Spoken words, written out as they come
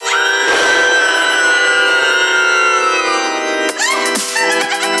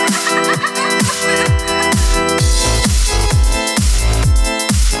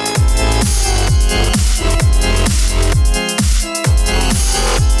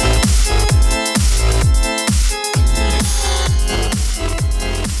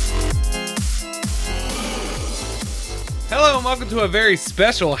to a very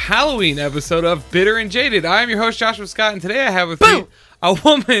special Halloween episode of Bitter and Jaded. I am your host, Joshua Scott, and today I have with me a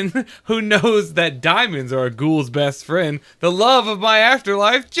woman who knows that diamonds are a ghoul's best friend, the love of my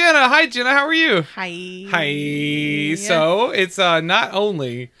afterlife, Jenna. Hi, Jenna. How are you? Hi. Hi. Yeah. So, it's not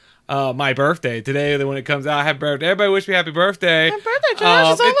only my birthday today, when it comes out. Happy birthday. Everybody wish me happy birthday. Happy birthday,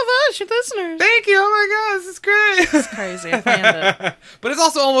 Josh. It's all of us, your listeners. Thank you. Oh my God, this is great. It's crazy. I planned it. But it's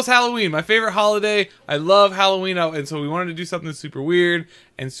also almost Halloween, my favorite holiday. I love Halloween, and so we wanted to do something super weird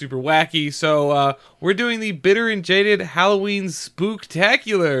and super wacky. So we're doing the Bitter and Jaded Halloween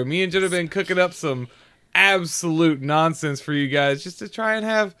Spooktacular. Me and Jen have been cooking up some absolute nonsense for you guys just to try and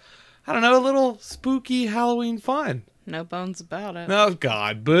have, I don't know, a little spooky Halloween fun. No bones about it. Oh,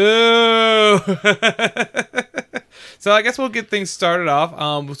 God. Boo! So I guess we'll get things started off.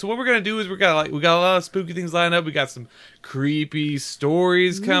 So what we're going to do is we got a lot of spooky things lined up. We got some creepy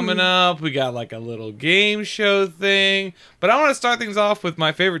stories coming up. We got like a little game show thing. But I want to start things off with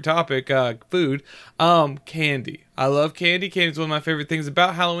my favorite topic, food. Candy. I love candy. Candy is one of my favorite things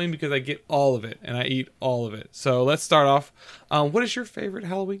about Halloween because I get all of it and I eat all of it. So let's start off. What is your favorite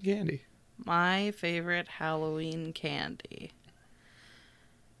Halloween candy? My favorite Halloween candy.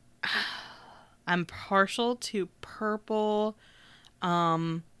 I'm partial to purple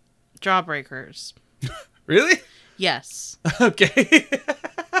Jawbreakers. Really? Yes. Okay.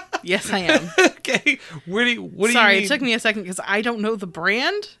 Yes, I am. Okay. What do you Sorry, mean? it took me a second because I don't know the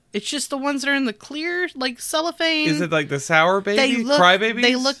brand. It's just the ones that are in the clear, like cellophane. Is it like the Sour Baby? Crybabies?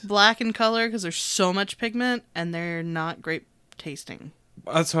 They look black in color because there's so much pigment and they're not great tasting.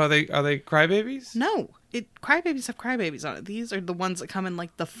 So are they crybabies? No, crybabies have crybabies on it. These are the ones that come in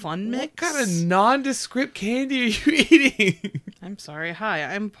like the fun mix. What kind of nondescript candy are you eating? I'm sorry. Hi,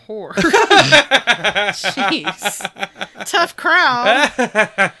 I'm poor. Jeez, tough crowd.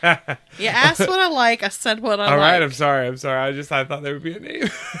 You asked what I like. I said what I like. All right, I'm sorry. I thought there would be a name.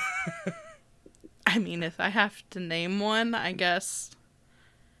 I mean, if I have to name one, I guess.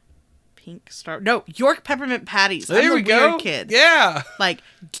 Pink Star. No, York Peppermint Patties. There we go. Weird kid. Yeah. Like,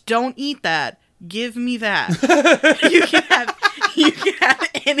 don't eat that. Give me that. you can have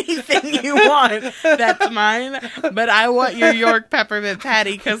anything you want. That's mine. But I want your York Peppermint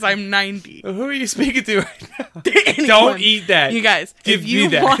Patty because I'm 90. Who are you speaking to right now? Anyone. Don't eat that. You guys, give if you me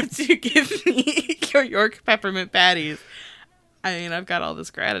that. want to give me your York Peppermint Patties, I mean, I've got all this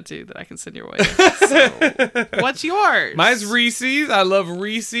gratitude that I can send your way. So, what's yours? Mine's Reese's. I love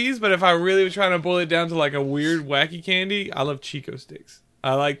Reese's, but if I really was trying to boil it down to like a weird, wacky candy, I love Chico Sticks.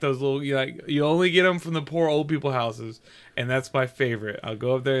 I like those little, you only get them from the poor old people houses, and that's my favorite. I'll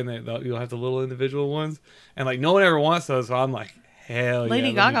go up there and you'll have the little individual ones, and like no one ever wants those, so I'm like, hell yeah.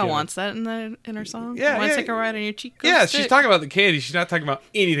 Lady Gaga wants that in her song. Yeah, Want to take a ride on your Chico Yeah, stick? she's talking about the candy. She's not talking about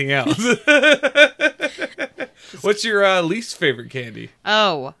anything else. What's your least favorite candy?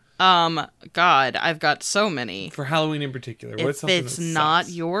 Oh, God, I've got so many. For Halloween in particular. What's If something it's that not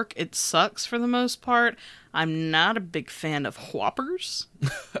sucks? York, it sucks for the most part. I'm not a big fan of Whoppers.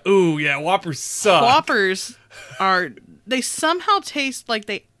 Ooh, yeah, Whoppers suck. Whoppers they somehow taste like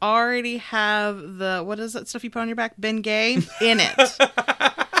they already have the, what is that stuff you put on your back? Bengay in it.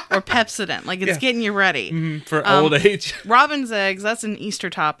 Or Pepsodent. Like, it's getting you ready. For old age. Robin's eggs, that's an Easter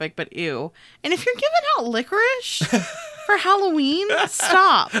topic, but ew. And if you're giving out licorice for Halloween,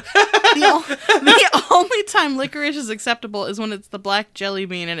 stop. The only time licorice is acceptable is when it's the black jelly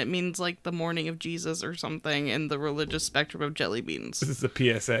bean and it means like the morning of Jesus or something in the religious spectrum of jelly beans. This is a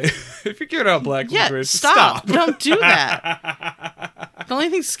PSA. If you're giving out black Yeah, licorice, stop. Don't do that. The only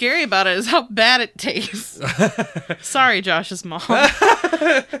thing scary about it is how bad it tastes. Sorry, Josh's mom.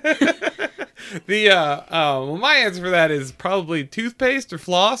 Well, my answer for that is probably toothpaste or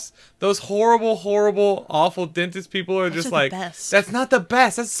floss. Those horrible, awful dentist people are just are the like, best. that's not the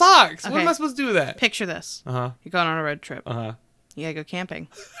best. That sucks. What Okay. am I supposed to do with that? Picture this. Uh-huh. You're going on a road trip. Uh-huh. You gotta go camping.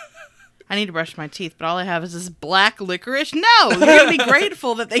 I need to brush my teeth, but all I have is this black licorice. No! You're gonna be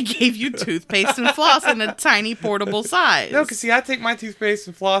grateful that they gave you toothpaste and floss in a tiny portable size. No, because see, I take my toothpaste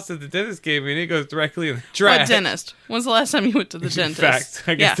and floss that the dentist gave me, and it goes directly in the trash. What dentist? When's the last time you went to the In dentist? fact,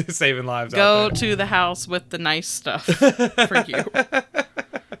 I guess they're saving lives Go out there. to the house with the nice stuff for you.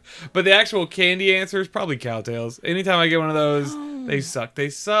 But the actual candy answer is probably Cowtails. Anytime I get one of those, they suck. They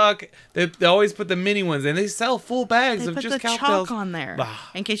suck. They always put the mini ones in. They sell full bags They of put just the Cowtails. chalk on there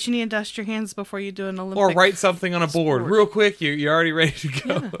Ah. in case you need to dust your hands before you do an Olympic. Or write something on a board sport. real quick. You're already ready to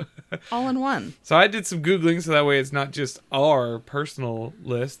go. Yeah. All in one. So I did some Googling so that way it's not just our personal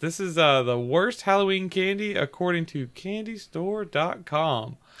list. This is the worst Halloween candy according to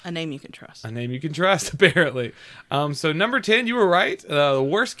candystore.com. A name you can trust. A name you can trust, apparently. So number 10, you were right. The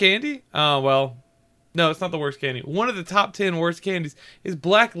worst candy. Well, No, it's not the worst candy. One of the top 10 worst candies is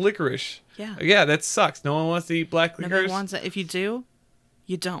black licorice. Yeah. Yeah, that sucks. No one wants to eat black licorice. Nobody wants it. If you do,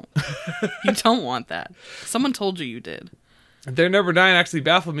 you don't. You don't want that. Someone told you did. Their number 9 actually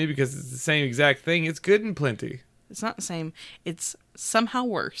baffled me because it's the same exact thing. It's Good and Plenty. It's not the same. It's somehow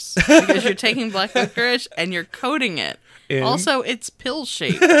worse because you're taking black licorice and you're coating it. Also, it's pill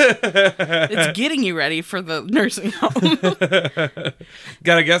shaped. It's getting you ready for the nursing home.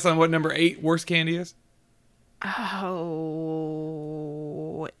 Got a guess on what number 8 worst candy is?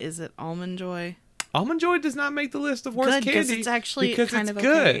 Oh, is it Almond Joy? Almond Joy does not make the list of worst Good, candy. because it's actually because kind it's of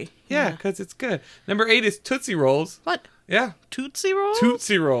good. okay. Yeah, because it's good. Number 8 is Tootsie Rolls. What? Yeah. Tootsie Rolls?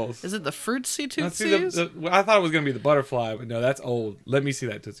 Tootsie Rolls. Is it the fruitsy Let's see Tootsies? I thought it was going to be the butterfly, but no, that's old. Let me see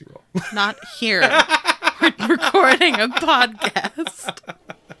that Tootsie Roll. Not here. We're recording a podcast.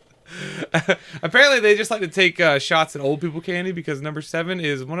 Apparently, they just like to take shots at old people candy because number 7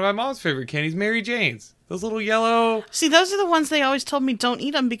 is one of my mom's favorite candies, Mary Jane's. Those little yellow. See, those are the ones they always told me don't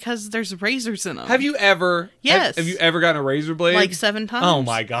eat them because there's razors in them. Have you ever? Yes. Have you ever gotten a razor blade? Like 7 times. Oh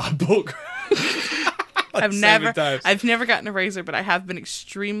my god, bullcrap. Like I've 7 times. never gotten a razor, but I have been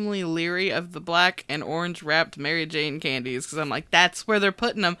extremely leery of the black and orange wrapped Mary Jane candies because I'm like, that's where they're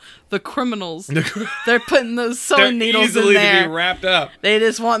putting them. The criminals, they're putting those sewing needles easily in there. to be wrapped up. They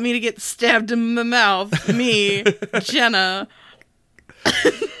just want me to get stabbed in the mouth. Me, Jenna.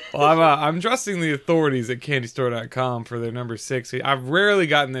 Well, I'm trusting the authorities at CandyStore.com for their number 6. I've rarely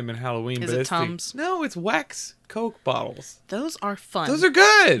gotten them in Halloween. Is but it it's Tums? No, it's wax Coke bottles. Those are fun. Those are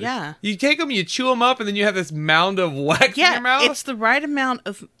good. Yeah. You take them, you chew them up, and then you have this mound of wax in your mouth. It's the right amount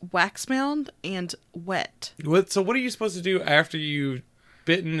of wax mound and wet. So what are you supposed to do after you've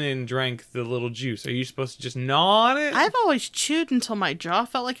bitten and drank the little juice? Are you supposed to just gnaw on it? I've always chewed until my jaw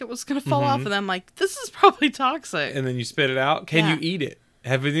felt like it was going to fall off, and I'm like, this is probably toxic. And then you spit it out? Can Yeah. you eat it?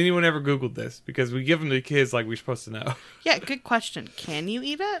 Have anyone ever Googled this? Because we give them to kids like we're supposed to know. Yeah, good question. Can you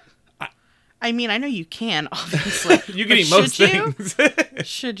eat it? I mean, I know you can, obviously. You can but eat most should you? things.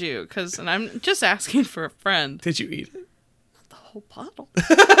 Should you? And I'm just asking for a friend. Did you eat it? The whole bottle.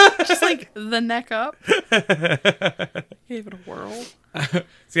 Just like the neck up. Gave it a whirl.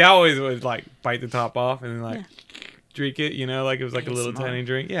 See, I always would like bite the top off and then like Yeah. drink it, you know, like it was like a little ASMR. tiny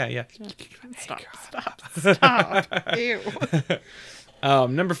drink. Yeah. Stop. Ew.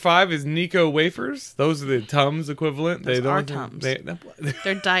 Number 5 is Nico wafers. Those are the Tums equivalent. Those are don't- Tums.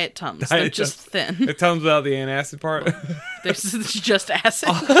 They're diet Tums. They're Diet just Tums. thin. The Tums without the antacid part. There's just acid.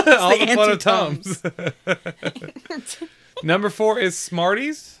 All the fun of Tums. Number 4 is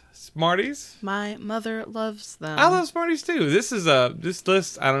Smarties. Smarties. My mother loves them. I love Smarties too. This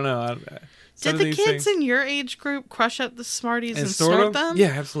list. I don't know. Did the kids in your age group crush up the Smarties and snort them? Yeah,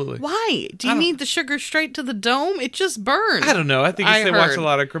 absolutely. Why? Do you need the sugar straight to the dome? It just burns. I don't know. I think they watch a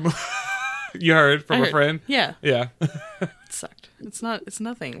lot of criminal. You heard from a friend? Yeah. Yeah. It sucked. It's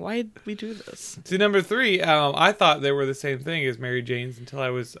nothing. Why did we do this? See, number 3, I thought they were the same thing as Mary Jane's until I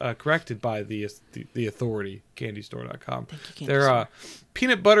was corrected by the authority, CandyStore.com. Thank you, They're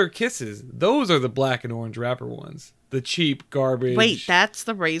peanut butter kisses. Those are the black and orange wrapper ones. The cheap garbage. Wait, that's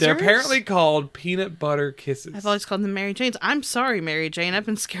the razors? They're apparently called peanut butter kisses. I've always called them Mary Janes. I'm sorry, Mary Jane. I've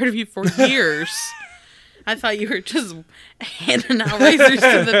been scared of you for years. I thought you were just handing out razors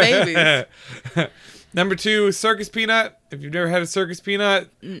to the babies. Number 2, circus peanut. If you've never had a circus peanut,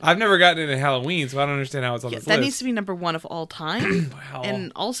 I've never gotten it at Halloween, so I don't understand how it's on this That list. needs to be number 1 of all time. Wow.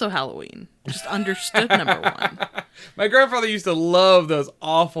 And also Halloween. Just understood number 1. My grandfather used to love those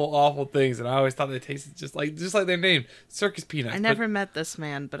awful, awful things, and I always thought they tasted just like their name, circus peanuts. I never met this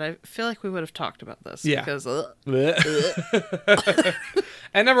man, but I feel like we would have talked about this. Yeah. Because,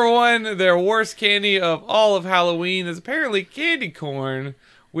 And number 1, their worst candy of all of Halloween is apparently candy corn,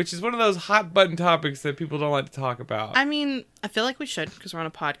 which is one of those hot button topics that people don't like to talk about. I mean, I feel like we should because we're on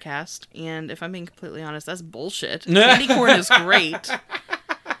a podcast, and if I'm being completely honest, that's bullshit. Candy corn is great.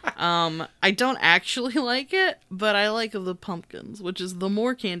 I don't actually like it, but I like the pumpkins, which is the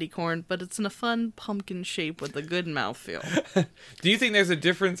more candy corn, but it's in a fun pumpkin shape with a good mouthfeel. Do you think there's a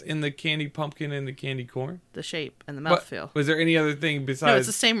difference in the candy pumpkin and the candy corn? The shape and the mouthfeel. Was there any other thing besides? No, it's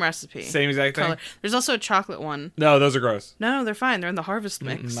the same recipe. Same exact thing? Color. There's also a chocolate one. No, those are gross. No, they're fine. They're in the harvest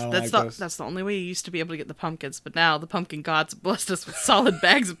mix. I don't That's like those. that's the only way you used to be able to get the pumpkins, but now the pumpkin gods blessed us with solid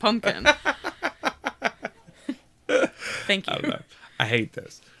bags of pumpkin. Thank I don't you. know. I hate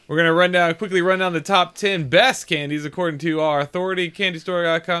this. We're going to quickly run down the top 10 best candies according to our authority,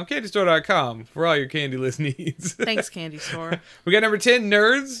 CandyStore.com. CandyStore.com for all your candy list needs. Thanks, Candy Store. We got number 10,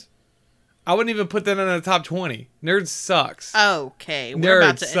 Nerds. I wouldn't even put that in the top 20. Nerds sucks. Okay,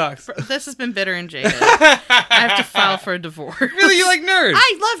 Nerd sucks. This has been bitter and jaded. I have to file for a divorce. Really, you like Nerds?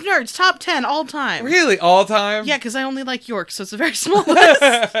 I love Nerds. Top 10 all time. Really, all time? Yeah, because I only like York, so it's a very small list.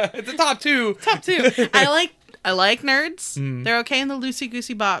 It's a top 2. Top 2. I like Nerds. They're okay in the loosey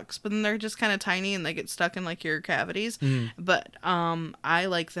goosey box, but then they're just kind of tiny and they get stuck in like your cavities. But I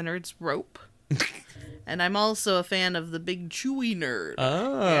like the Nerds rope, and I'm also a fan of the big chewy nerd.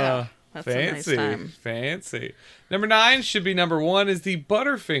 Oh. Yeah. That's Fancy, a nice time. fancy. Number 9 should be number 1 is the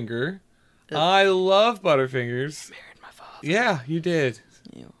Butterfinger. Ugh. I love Butterfingers. Married my father. Yeah, you did.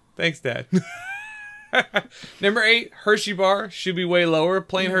 Ew. Thanks, Dad. Number 8, Hershey Bar should be way lower.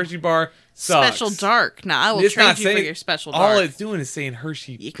 Plain Hershey Bar sucks. Special dark. Now I will It's trade not you for saying- your special dark. All it's doing is saying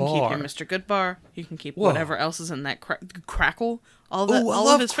Hershey You can Bar. keep your Mr. Good bar. You can keep Whoa. whatever else is in that crackle. All that. Ooh, I all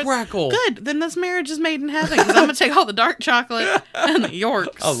love of his friends. Crackle. Good. Then this marriage is made in heaven. Because I'm gonna take all the dark chocolate and the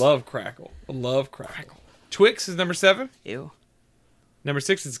Yorks. I love Crackle. I love Crackle. Twix is number 7. Ew. Number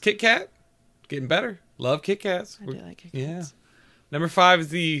 6 is Kit Kat. Getting better. Love Kit Kats. I do like it. Yeah. Number 5 is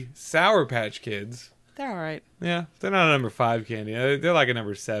the Sour Patch Kids. They're all right. Yeah, they're not a number 5 candy. They're like a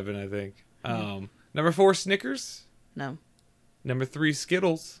number 7, I think. Number 4, Snickers. No. Number 3,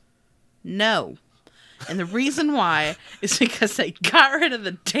 Skittles. No. And the reason why is because they got rid of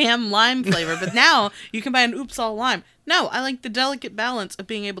the damn lime flavor, but now you can buy an Oops All Lime. No, I like the delicate balance of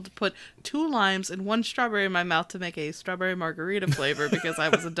being able to put 2 limes and 1 strawberry in my mouth to make a strawberry margarita flavor because I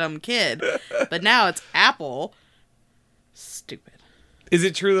was a dumb kid. But now it's apple. Stupid. Is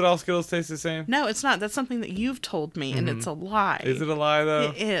it true that all Skittles taste the same? No, it's not. That's something that you've told me, and it's a lie. Is it a lie,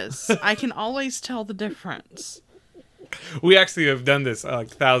 though? It is. I can always tell the difference. We actually have done this like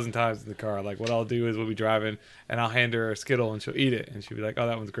 1,000 times in the car. Like, what I'll do is we'll be driving, and I'll hand her a Skittle, and she'll eat it, and she'll be like, "Oh,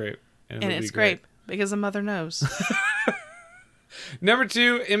 that one's grape," And it'll it's be grape. great because a mother knows. Number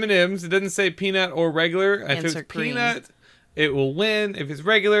 2, M&M's. It doesn't say peanut or regular. If Answer it's green. peanut, it will win. If it's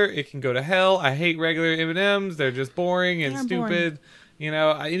regular, it can go to hell. I hate regular M&M's. They're just boring and They're stupid. boring. You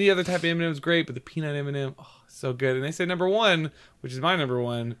know, any other type of M&M is great, but the peanut M&M, oh, so good. And they say number 1, which is my number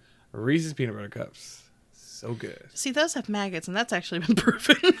 1, Reese's Peanut Butter Cups. So good. See, those have maggots, and that's actually been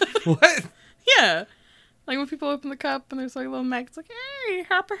proven. What? Yeah. Like when people open the cup and there's like little maggots, like, hey,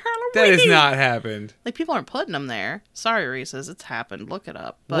 happy Halloween. That has not happened. Like people aren't putting them there. Sorry, Reese's. It's happened. Look it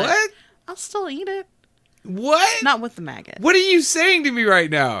up. But What? I'll still eat it. What? Not with the maggot. What are you saying to me right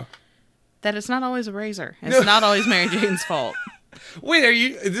now? That it's not always a razor. It's not always Mary Jane's fault. Wait,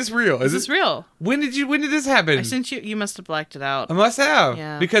 is this real? Is this real? When did this happen? I sent you. You must have blacked it out. I must have.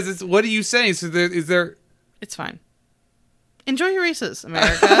 Yeah. Because it's, what are you saying? So is there... It's fine. Enjoy your Reese's,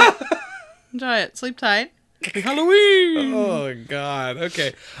 America. Enjoy it. Sleep tight. Happy Halloween. Oh, God.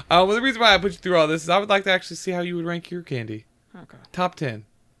 Okay. Well, the reason why I put you through all this is I would like to actually see how you would rank your candy. Okay. Top 10.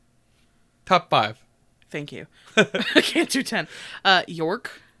 Top 5. Thank you. I can't do 10.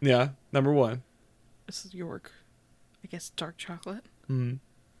 York. Yeah. Number 1. This is York. I guess dark chocolate. Mm-hmm.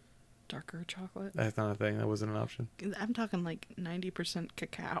 Darker chocolate. That's not a thing. That wasn't an option. I'm talking like 90%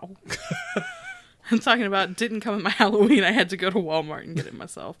 cacao. I'm talking about didn't come at my Halloween. I had to go to Walmart and get it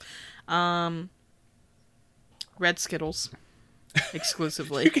myself. Red Skittles.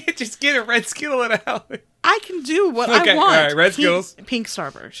 Exclusively. You can't just get a red Skittle at a Halloween. I can do what Okay, I want. all right, Red Skittles. Pink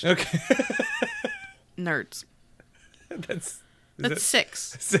Starburst. Okay. Nerds. That's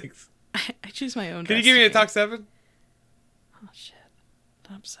 6. 6. I choose my own. Can you give me a top 7? Oh shit.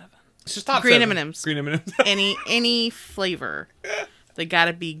 Top 7. It's just top Green 7. M&Ms. Green M&Ms. Any flavor. They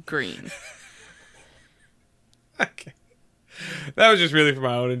gotta be green. Okay. That was just really for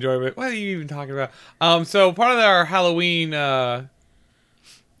my own enjoyment. What are you even talking about? So part of our Halloween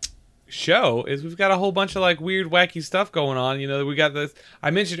show is we've got a whole bunch of like weird, wacky stuff going on. You know, we got this. I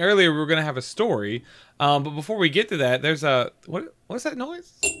mentioned earlier we were gonna have a story, but before we get to that, there's a what's that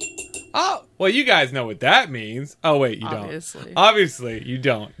noise? Oh, well, you guys know what that means. Oh wait, you Obviously. don't. Obviously, you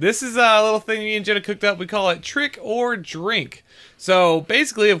don't. This is a little thing me and Jenna cooked up. We call it trick or drink. So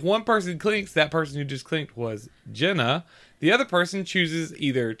basically, if one person clinks, that person who just clinked was Jenna. The other person chooses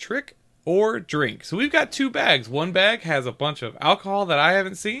either trick or drink. So we've got 2 bags. One bag has a bunch of alcohol that I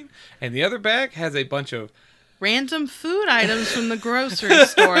haven't seen, and the other bag has a bunch of Random food items from the grocery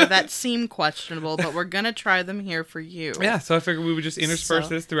store that seem questionable, but we're gonna try them here for you. yeah. So I figured we would just intersperse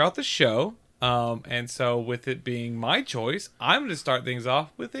So- this throughout the show. And so with it being my choice, I'm going to start things off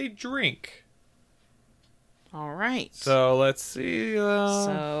with a drink. All right. So let's see.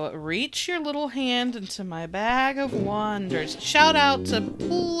 So reach your little hand into my bag of wonders. Shout out to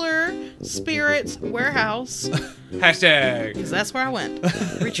Pooler Spirits Warehouse. Hashtag. Because that's where I went.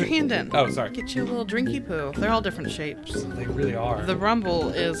 Reach your hand in. Oh, sorry. Get you a little drinky poo. They're all different shapes. They really are. The Rumble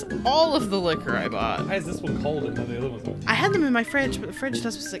is all of the liquor I bought. Why is this one cold and none of the other ones are? I had them in my fridge, but the fridge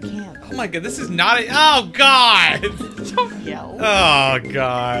does what it can. Oh my god, this is not a. Oh god! Don't yell. Oh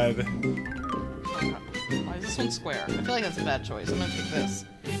god. Why is this one square? I feel like that's a bad choice. I'm gonna take this.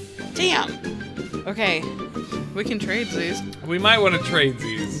 Damn! Okay. We can trade these. We might want to trade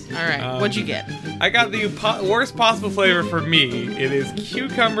these. Alright, what'd you get? I got the worst possible flavor for me. It is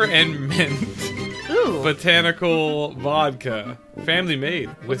cucumber and mint Ooh. botanical vodka. Family made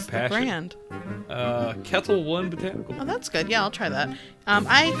with What's the passion. brand? Kettle One Botanical. Oh, that's good. Yeah, I'll try that.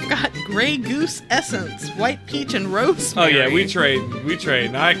 I got Grey Goose Essence, White Peach, and Rosemary. Oh yeah, we trade. We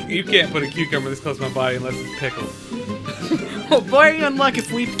trade. Now, you can't put a cucumber this close to my body unless it's pickled. Oh, boy, are you in luck if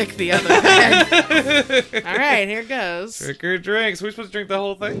we pick the other bag. All right, here goes. Trick or drink. So we supposed to drink the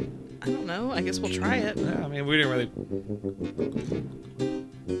whole thing? I don't know. I guess we'll try it. Yeah, I mean, we didn't really.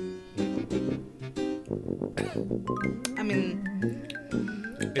 I mean,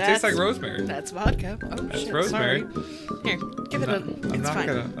 It tastes like rosemary. That's vodka. Oh, That's shit, rosemary. Sorry. Here, give it a. It's fine.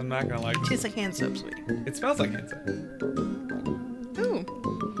 I'm not gonna like it. Tastes like hand soap, sweetie. It smells like hand soap. Ooh.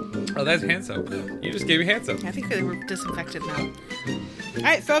 Oh, that's hand soap. You just gave me hand soap. I think they were disinfected now. All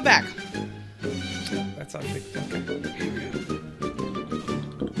right, throw it back. That's not big. Okay.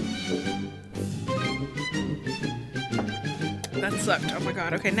 That sucked. Oh my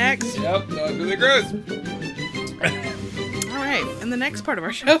god. Okay, next. Yep, that was really gross. All right, in the next part of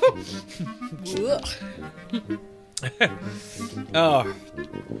our show. Ugh. Oh,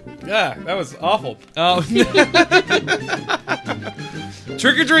 yeah, that was awful. Oh,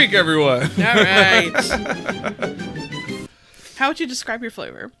 trick or drink, everyone. All right. How would you describe your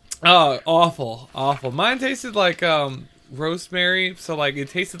flavor? Oh, awful, awful. Mine tasted like rosemary, so like it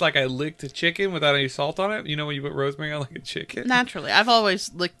tasted like I licked a chicken without any salt on it. You know when you put rosemary on like a chicken? Naturally, I've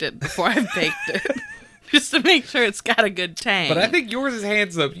always licked it before I've baked it, just to make sure it's got a good tang. But I think yours is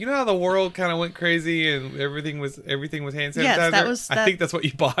hand soap. You know how the world kind of went crazy and everything was hand sanitizer? Yes, I think that's what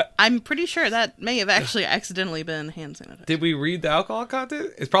you bought. I'm pretty sure that may have actually accidentally been hand sanitizer. Did we read the alcohol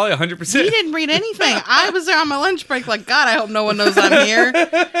content? It's probably 100%. We didn't read anything. I was there on my lunch break like, God, I hope no one knows I'm here.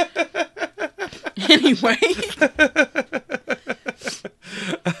 Anyway.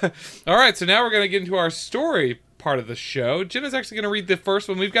 All right, so now we're going to get into our story part of the show. Jenna's actually going to read the first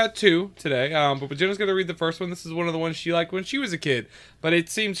one. We've got two today, but Jenna's going to read the first one. This is one of the ones she liked when she was a kid, but it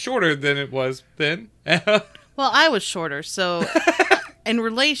seems shorter than it was then. Well, I was shorter, so in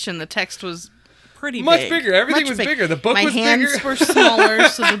relation, the text was pretty Much big. bigger. Everything was bigger. The book my was hands bigger. were smaller,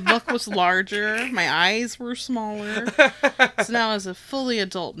 so the book was larger. My eyes were smaller. So now, as a fully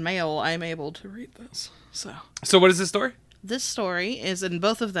adult male, I'm able to read this. So what is this story? This story is, and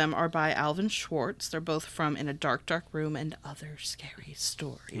both of them are by Alvin Schwartz. They're both from In a Dark, Dark Room and Other Scary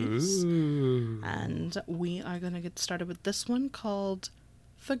Stories. Ooh. And we are going to get started with this one called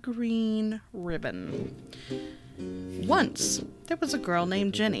The Green Ribbon. Once, there was a girl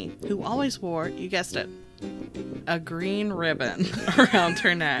named Jenny who always wore, you guessed it, a green ribbon around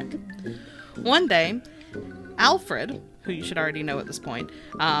her neck. One day, Alfred, who you should already know at this point,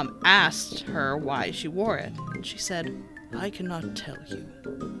 asked her why she wore it. And she said, I cannot tell you.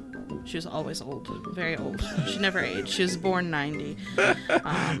 She was always old, very old. She never aged. She was born 90.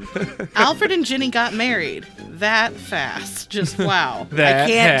 Alfred and Jenny got married that fast. Just wow. That I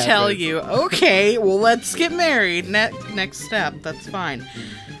can't happened. tell you. Okay, well, let's get married. Next step. That's fine.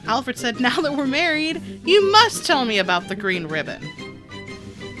 Alfred said, now that we're married, you must tell me about the green ribbon.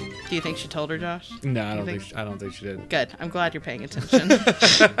 Do you think she told her, Josh? No, I don't think she did. Good. I'm glad you're paying attention.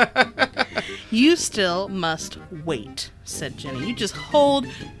 You still must wait, said Jenny. You just hold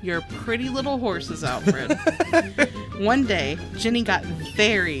your pretty little horses, Alfred. One day, Jenny got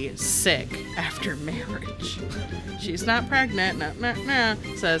very sick after marriage. She's not pregnant,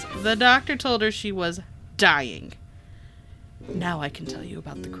 says the doctor told her she was dying. Now I can tell you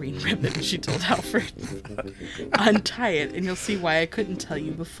about the green ribbon, she told Alfred. Untie it and you'll see why I couldn't tell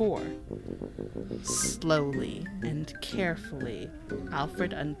you before. Slowly and carefully,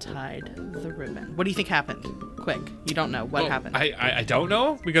 Alfred untied the ribbon. What do you think happened? Quick, you don't know. What happened? I don't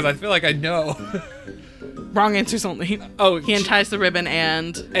know because I feel like I know. Wrong answers only. Oh, He unties the ribbon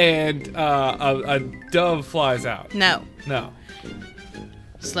and a dove flies out. no. No.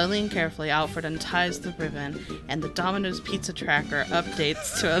 Slowly and carefully, Alfred unties the ribbon, and the Domino's pizza tracker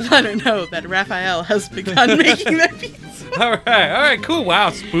updates to let her know that Raphael has begun making their pizza. All right, cool.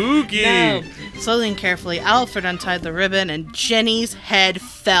 Wow, spooky. No. Slowly and carefully, Alfred untied the ribbon and Jenny's head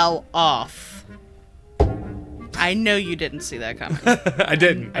fell off. I know you didn't see that coming. I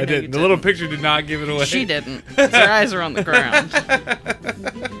didn't. I didn't. The little picture did not give it away. She didn't. Her eyes are on the ground.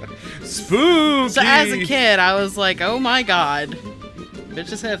 Spooky. So as a kid, I was like, oh my god.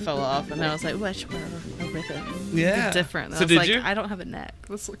 Bitch's head fell off. And I was like, well, I should wear a ribbon. Yeah. It's different. And So I was did like, you? I don't have a neck.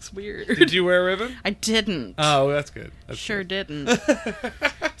 This looks weird. Did you wear a ribbon? I didn't. Oh, that's good. That's Sure good. didn't.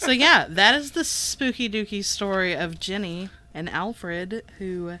 So yeah, that is the spooky dooky story of Jenny and Alfred,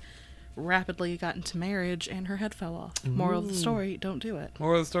 who rapidly got into marriage and her head fell off. Moral of the story, don't do it.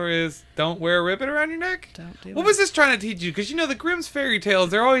 Moral of the story is, don't wear a ribbon around your neck? Don't do What it. was this trying to teach you? Because, you know, the Grimm's fairy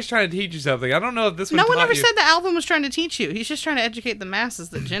tales, they're always trying to teach you something. I don't know if this one No one taught ever you. said that Alvin was trying to teach you. He's just trying to educate the masses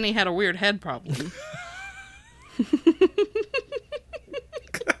that Jenny had a weird head problem.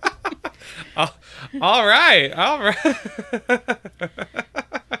 All right.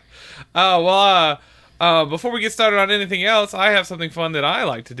 Before we get started on anything else, I have something fun that I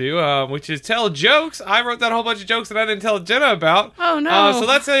like to do, which is tell jokes. I wrote down a whole bunch of jokes that I didn't tell Jenna about. Oh, no. So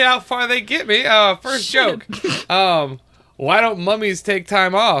let's see how far they get me. First Shit. joke. Why don't mummies take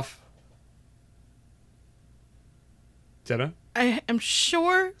time off? Jenna? I'm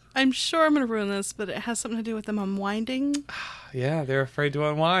sure I'm going to ruin this, but it has something to do with them unwinding. Yeah, they're afraid to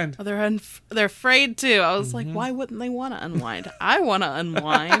unwind. Oh, they're afraid to. I was like, why wouldn't they want to unwind? I want to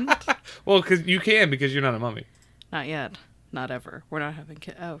unwind. Well, because you can, because you're not a mummy. Not yet. Not ever. We're not having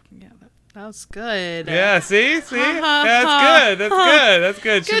kids. Oh, yeah. That was good. Yeah, see? Ha, ha, That's ha. good. That's good. That's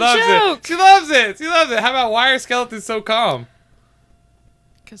good. She Good loves joke. it. She loves it. She loves it. How about why are skeletons so calm?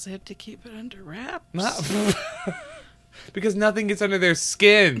 Because they have to keep it under wraps. Not because nothing gets under their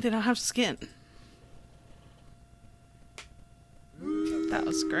skin. They don't have skin. That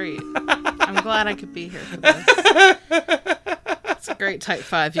was great. I'm glad I could be here for this. It's a great type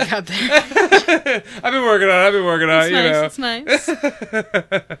 5 you got there. I've been working on it. It's nice. It's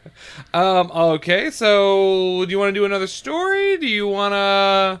nice. Okay, so do you want to do another story? Do you want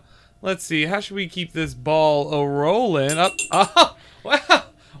to... Let's see. How should we keep this ball a-rolling? Up. Oh,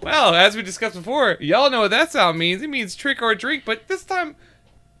 well, as we discussed before, y'all know what that sound means. It means trick or drink, but this time,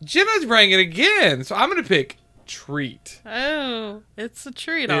 Jenna's bringing it again. So I'm going to pick treat. Oh, it's a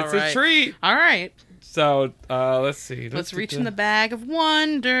treat, It's all right. a treat. All right. So, let's see. Let's reach in the bag of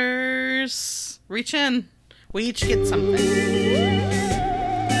wonders. Reach in. We each get something.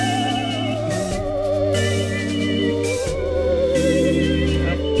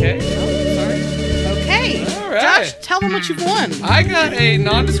 Okay. Okay. All right. Josh, tell them what you've won. I got a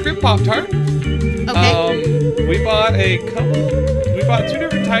nondescript Pop-Tart. Okay. We bought two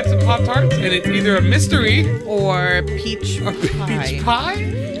different types of Pop-Tarts, and it's either a mystery Or peach pie. peach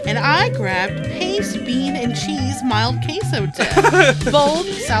pie. And I grabbed paste, bean, and cheese mild queso dip. Bold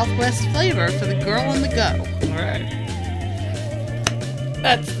Southwest flavor for the girl on the go. All right.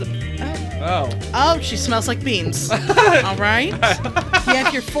 That's the... Oh. Oh, she smells like beans. All right. You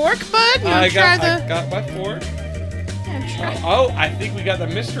have your fork, bud? You I want to try got my fork. Yeah, try it. Oh, I think we got the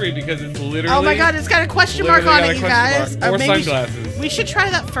mystery because it's literally... Oh my god, it's got a question mark literally on got it, a you question guys. mark. Or maybe sunglasses. we should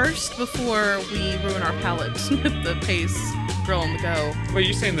try that first before we ruin our palate with the paste girl on the go. Wait,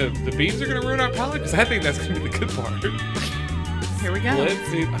 you saying the beans are going to ruin our palate? Because I think that's going to be the good part. Here we go. Let's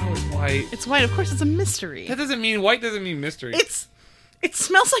see. Oh, it's white. It's white. Of course, it's a mystery. That doesn't mean... White doesn't mean mystery. It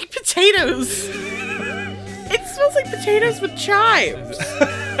smells like potatoes. It smells like potatoes with chives.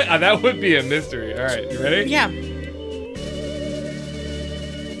 That would be a mystery. All right, you ready? Yeah.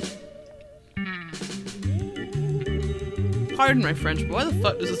 Pardon my French, but why the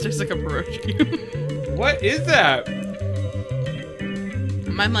fuck does this taste like a pierogi? What is that?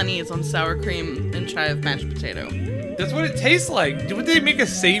 My money is on sour cream and chive mashed potato. That's what it tastes like. Would they make a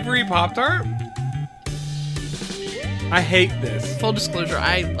savory Pop-Tart? I hate this. Full disclosure,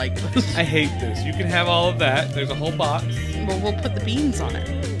 I like this. I hate this. You can have all of that. There's a whole box. Well, we'll put the beans on it.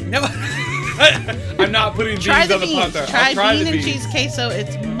 No. I'm not putting beans Try the on the beans. Pop-Tart. Try I'll try bean the and beans. cheese queso.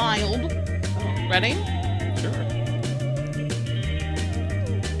 It's mild. Ready? Sure.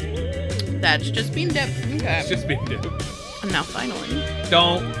 That's just bean dip. Okay. It's just bean dip. And now finally,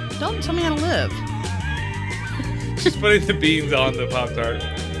 Don't. don't tell me how to live. Just putting the beans on the Pop-Tart. I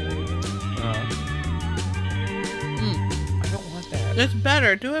don't want that. It's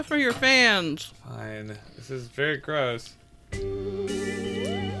better. Do it for your fans. Fine. This is very gross.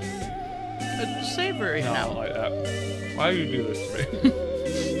 It's savory No, I now. don't like that. Why do you do this to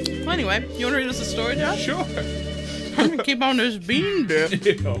me? Well, anyway, you want to read us a story, Josh? Sure. I'm gonna keep on this bean dip.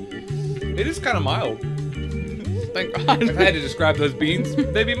 Ew. It is kind of mild. Thank God. If I had to describe those beans,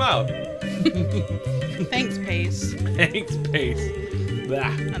 they'd be mild. Thanks, Pace. Thanks, Pace.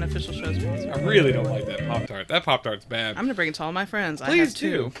 Blah. Unofficial show sponsor. I really don't like that Pop-Tart. That Pop-Tart's bad. I'm gonna bring it to all my friends. I Please have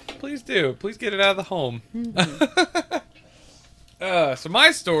two. do. Please do. Please get it out of the home. Mm-hmm. So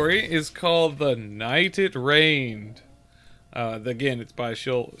my story is called The Night It Rained. Again, it's by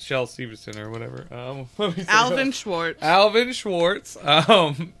Shel Stevenson or whatever. Let me see. Alvin Schwartz. Alvin Schwartz.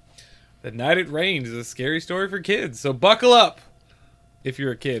 The Night It Rained is a scary story for kids. So buckle up if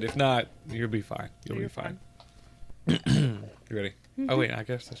you're a kid. If not, you'll be fine. You'll be fine. You ready? Oh, wait. I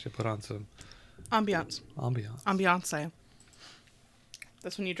guess I should put on some Ambiance. ambiance.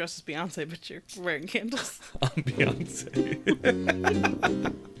 That's when you dress as Beyonce, but you're wearing candles. Ambiance.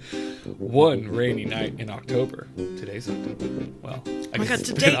 One rainy night in October. Today's October. Well, Oh my god,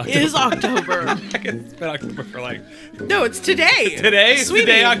 today is October. I guess it's been October for like... No, it's today. Today? Sweetie.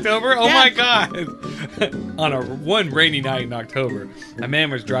 Today, October? Oh Yeah. my god. On one rainy night in October, a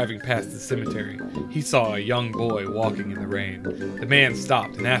man was driving past the cemetery. He saw a young boy walking in the rain. The man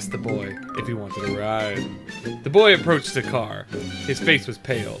stopped and asked the boy if he wanted a ride. The boy approached the car. His face was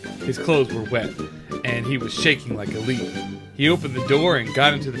pale, his clothes were wet, and he was shaking like a leaf. He opened the door and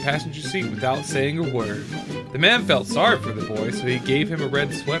got into the passenger seat without saying a word. The man felt sorry for the boy, so he gave him a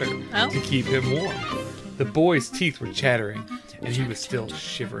red sweater to keep him warm. The boy's teeth were chattering, and he was still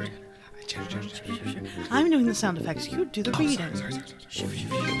shivering. I'm doing the sound effects. You do the reading.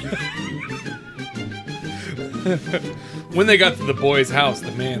 When they got to the boy's house,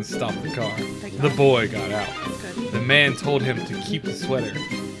 the man stopped the car. The boy got out. Good. The man told him to keep the sweater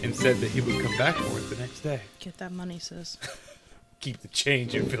and said that he would come back for it the next day. Get that money, sis. Keep the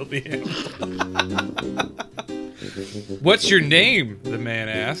change, you filthy animal. What's your name? The man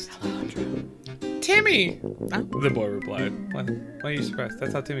asked. Timmy. Huh? The boy replied. Why are you surprised?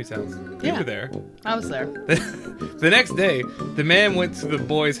 That's how Timmy sounds. You Yeah. were there. I was there. The next day, the man went to the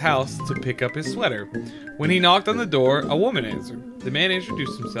boy's house to pick up his sweater. When he knocked on the door, a woman answered. The man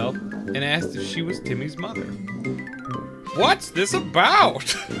introduced himself and asked if she was Timmy's mother. "What's this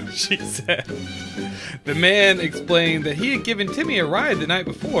about?" she said. The man explained that he had given Timmy a ride the night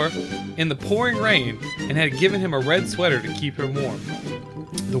before in the pouring rain and had given him a red sweater to keep him warm.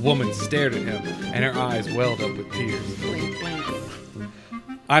 The woman stared at him and her eyes welled up with tears. Blink, blink.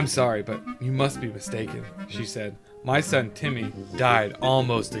 "I'm sorry, but you must be mistaken," she said. "My son Timmy died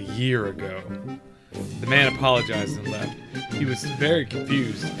almost a year ago." The man apologized and left. He was very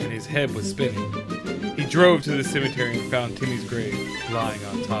confused and his head was spinning. He drove to the cemetery and found Timmy's grave. Lying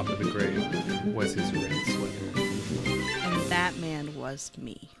on top of the grave was his red sweater. And that man was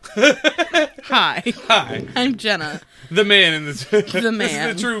me. Hi. Hi, I'm Jenna. the man in this. The man. This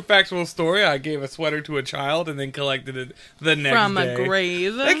is the true factual story. I gave a sweater to a child and then collected it the next From day. a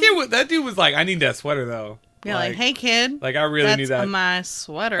grave. That dude was like, "I need that sweater though." You're like, hey kid. Like I really need that's that. my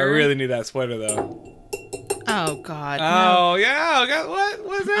sweater. I really need that sweater though. Oh God. No. Oh yeah, what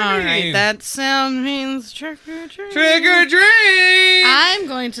does that All mean? right, that sound means trick or treat. Trick or treat. I'm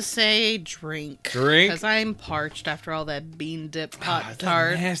going to say drink. Drink? Because I'm parched after all that bean dip It's Pop a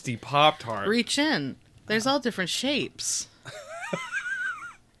Tart. nasty Pop Tart. Reach in. There's all different shapes.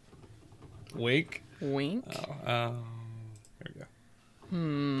 Wink. Wink. Here we go.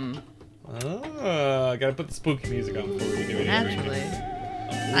 I gotta put the spooky music on before we do it. Naturally.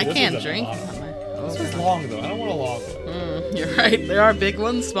 I can't drink. This was long though. I don't want a long one. You're right. There are big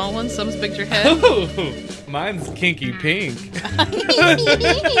ones, small ones. Some's picture head. Oh, mine's kinky pink.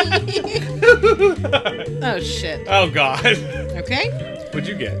 Oh shit. Oh God. Okay. What'd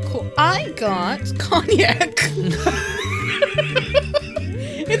you get? Cool. I got cognac.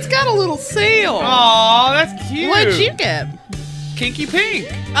 It's got a little sail. Aw, that's cute. What'd you get? Kinky pink.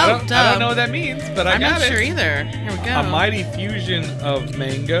 Oh, I don't duh. know what that means, but I I'm got not it. sure either. Here we go. A mighty fusion of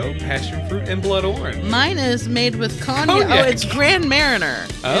mango, passion fruit, and blood orange. Mine is made with cognac. Cognac. Oh, it's Grand Mariner.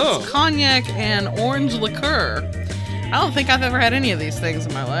 Oh. It's cognac and orange liqueur. I don't think I've ever had any of these things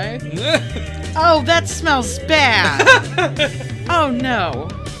in my life. Oh, that smells bad. Oh, no.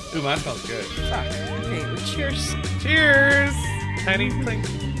 Ooh, mine smells good. Fuck. Okay, well, cheers. Cheers! Tiny clink.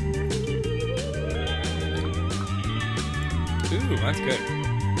 Ooh, that's good.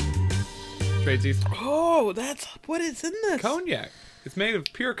 Trade these. Oh, that's... What is in this? Cognac. It's made of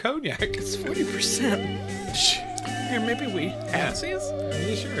pure cognac. It's 40%. Here, maybe we have these?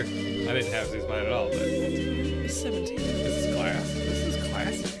 Yeah, sure. I didn't have these mine at all, but 17. this is class. This is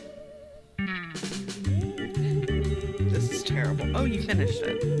classy. This is terrible. Oh, you finished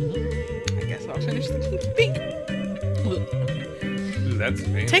it. I guess I'll finish the kinky pink. Ooh, that's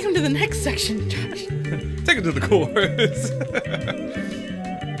fancy. Take him to the next section, Josh. Take it to the chorus.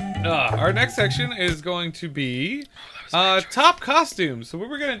 Our next section is going to be top costumes. So what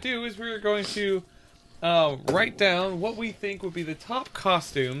we're going to do is we're going to write down what we think would be the top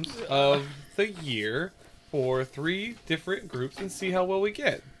costumes of the year for 3 different groups and see how well we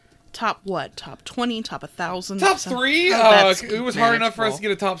get. Top what? Top 20? Top 1,000? Top 3? Oh, that's it was hard enough for us to manageable.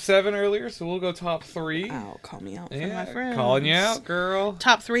 get a top 7 earlier, so we'll go top 3. Oh, call me out for Yeah, my friends. calling you out, girl.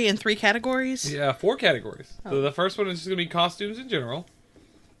 Top 3 in 3 categories? Yeah, 4 categories. Oh. So the first one is just gonna be costumes in general,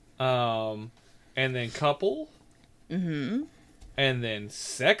 and then couple, Mm-hmm. and then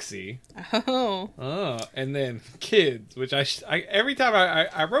sexy, Oh. and then kids. Which I every time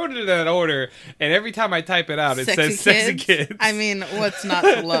I wrote it in that order, and every time I type it out, it says sexy kids. I mean, what's not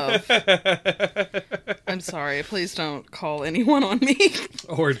to love? I'm sorry. Please don't call anyone on me.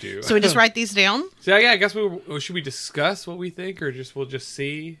 Or do. So we just write these down? So yeah, I guess should we discuss what we think, or we'll just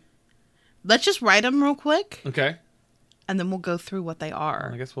see? Let's just write them real quick, Okay. and then we'll go through what they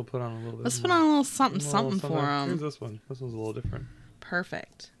are. I guess we'll put on a little bit. Let's put on a little something for Here's them. this one. This one's a little different.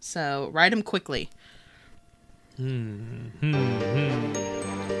 Perfect. So write them quickly.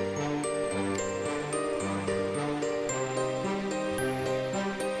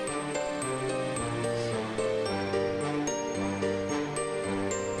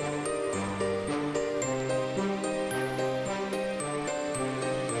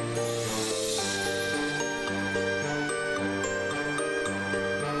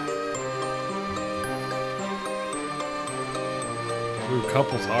 Ooh,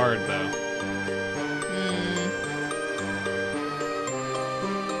 couple's hard though.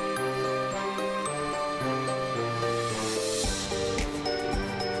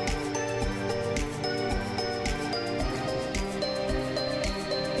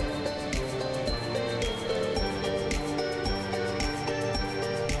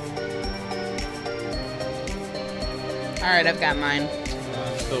 All right, I've got mine.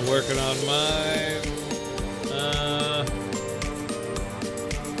 I'm still working on mine.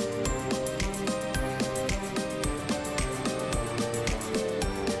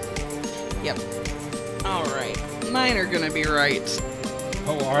 Yep. All right. Mine are going to be right.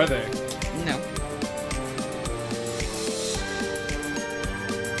 Oh, are they? No.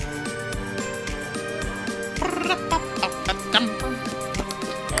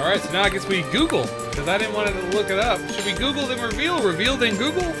 All right, so now I guess we Google, because I didn't want to look it up. Should we Google then reveal? Reveal then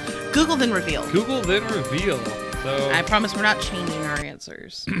Google? Google then reveal. Google then reveal. So I promise we're not changing our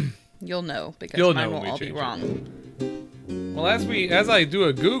answers. You'll know because You'll mine know will when we all be change it. wrong. well, as I do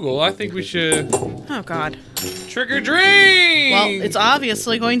a Google, I think we should Oh God. trick or treat. Well, it's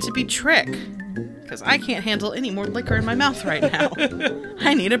obviously going to be trick because I can't handle any more liquor in my mouth right now.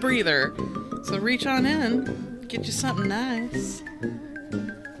 I need a breather. So reach on in, get you something nice.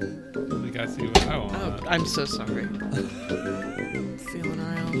 I think I see what I want. Oh, I'm so sorry. Feeling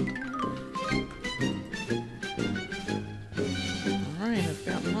around. All right, I've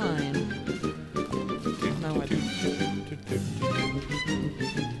got mine. No, I don't.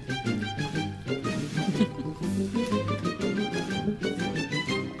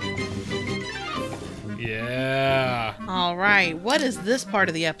 Yeah. All right, what is this part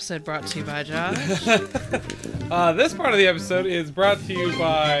of the episode brought to you by, Josh? This part of the episode is brought to you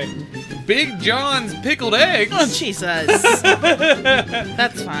by Big John's Pickled Eggs. Oh, Jesus.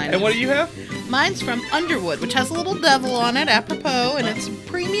 That's fine. And what do you have? Mine's from Underwood, which has a little devil on it, apropos, and it's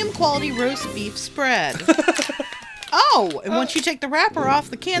premium quality roast beef spread. Oh, and once you take the wrapper off,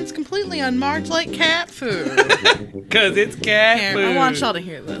 the can's completely unmarked like cat food. Because it's cat Here, food. I want y'all to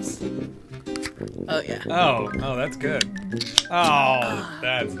hear this. Oh, yeah. Oh, that's good. Oh,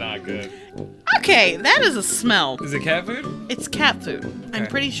 that's not good. Okay, that is a smell. Is it cat food? It's cat food. I'm Okay.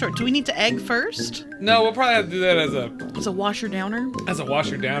 pretty sure. Do we need to egg first? No, we'll probably have to do that As a washer downer? as a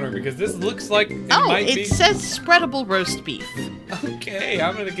washer downer because this looks like it Oh, might it be. says spreadable roast beef. Okay,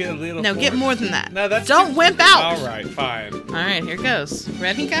 I'm gonna get a little. No, get more. more than that. No, that's Don't too- wimp out. All right, fine. All right, here goes.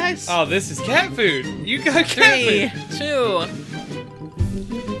 Ready, guys? Oh, this is cat food. You got cat 3, food. 2.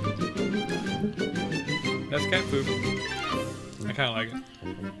 That's cat food. I kind of like it.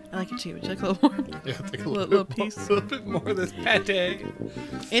 I like it too. Would you like a little more? Yeah, take a Little little, piece. a little bit more of this pate.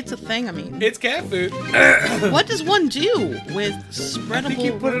 It's a thing. I mean, It's cat food. what does one do with spreadable? I think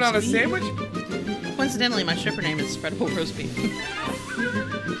you put it on a roast beef? sandwich. Coincidentally, my stripper name is Spreadable Roast Beef.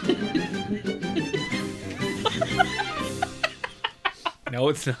 No,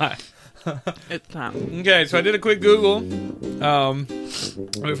 it's not. It's not. Okay, so I did a quick Google.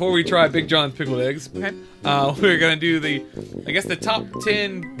 Before we try Big John's Pickled Eggs, Okay. we're gonna do the top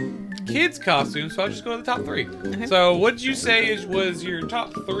 10 kids costumes. So I'll just go to the top 3. Okay. So what did you say was your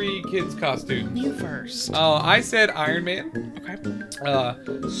top 3 kids costume? You first. I said Iron Man. Okay.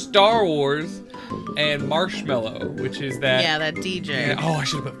 Star Wars, and Marshmallow, which is that. Yeah, that DJ. Oh, I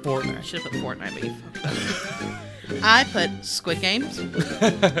should have put Fortnite. Should have put Fortnite beef. I put Squid Games,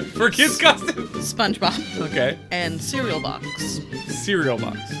 For kids' costumes. SpongeBob, Okay. and Cereal Box. Cereal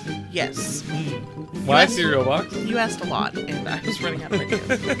box. Yes. Why Yes. cereal box? You asked a lot, and I was running out of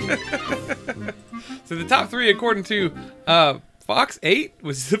ideas. So the top 3, according to Fox 8,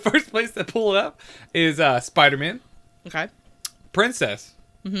 which is the first place that pulled it up, is Spider-Man, Okay. Princess,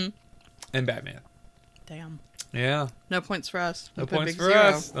 Mm-hmm. and Batman. Damn. Yeah. No points for us. No We put points big for zero.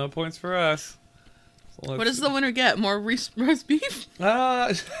 us. No points for us. So What does the winner get? More roast beef? No,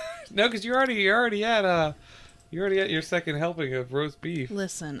 because you already had your second helping of roast beef.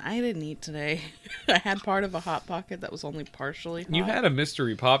 Listen, I didn't eat today. I had part of a Hot Pocket that was only partially hot. You had a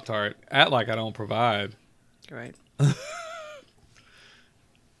mystery Pop-Tart. Act like I don't provide. You're right.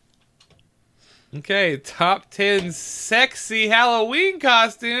 Okay, top 10 sexy Halloween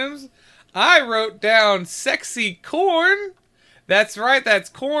costumes. I wrote down sexy corn. That's right, that's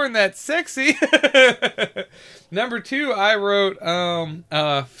corn, that's sexy. Number 2, I wrote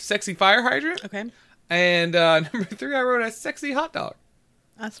sexy fire hydrant. Okay. And number 3, I wrote a sexy hot dog.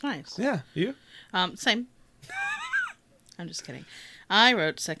 That's nice. Yeah, you? Same. I'm just kidding. I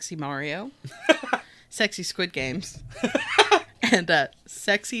wrote sexy Mario, sexy Squid Games, and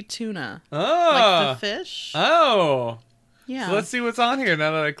sexy tuna. Oh. Like the fish. Oh. Yeah. So let's see what's on here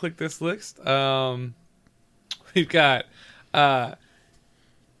now that I click this list. We've got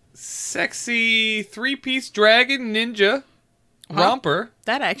sexy 3-piece dragon ninja romper.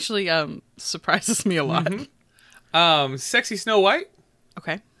 That actually surprises me a lot. Sexy Snow White.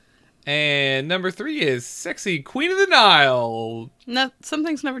 Okay. And number 3 is sexy Queen of the Nile. No, some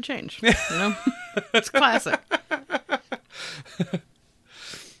things never change. You know, it's classic.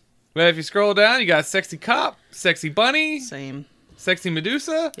 But if you scroll down, you got sexy cop, sexy bunny, Same. sexy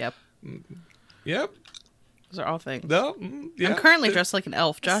Medusa. Yep. Yep. Those are all things. No. Yeah. I'm currently dressed like an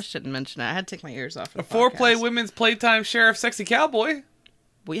elf. Josh didn't mention it. I had to take my ears off. A 4-play women's playtime sheriff, sexy cowboy.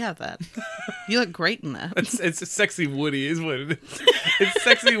 We have that. You look great in that. It's a sexy Woody, is what it is. It's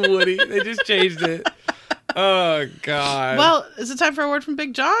sexy Woody. They just changed it. Oh God. Well, is it time for a word from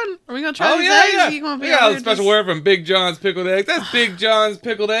Big John? Are we gonna try these yeah, eggs? yeah. You gonna be We out got here a special just- word from Big John's pickled eggs. That's Big John's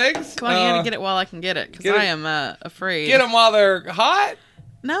pickled eggs. Come on, you gotta get it while I can get it, because get it. I am afraid. Get them while they're hot.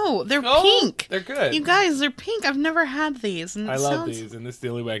 No, they're Oh, pink. They're good. You guys, they're pink. I've never had these. And I it love sounds... these, and this is the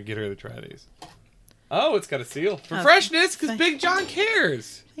only way I can get her to try these. Oh, it's got a seal for Oh, freshness, because thank- Big John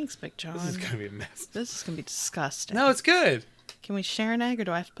cares. Thanks, Big John. This is gonna be a mess. This is gonna be disgusting. No, it's good. Can we share an egg, or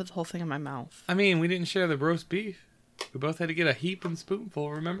do I have to put the whole thing in my mouth? I mean, we didn't share the roast beef. We both had to get a heap and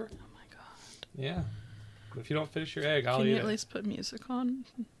spoonful. Remember? Oh my god. Yeah. If you don't finish your egg, I'll Can eat you it. at least put music on?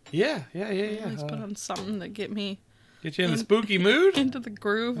 Yeah. At least put on something to get me Get you in the spooky mood. into the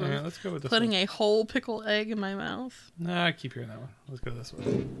groove All of right, let's go with this putting one. a whole pickle egg in my mouth. Nah, I keep hearing that one. Let's go this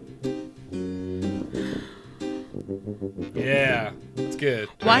one. Yeah, it's good.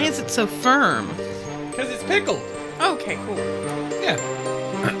 Why is it so firm? Because it's pickled. Okay, cool. Yeah.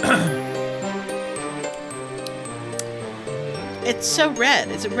 It's so red.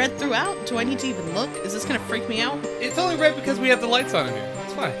 Is it red throughout? Do I need to even look? Is this gonna freak me out? It's only red because we have the lights on in here.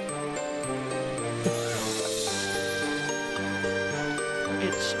 It's fine.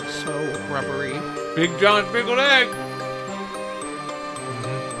 It's so rubbery. Big John's pickled egg.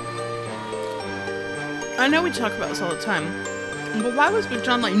 I know we talk about this all the time, but why was Big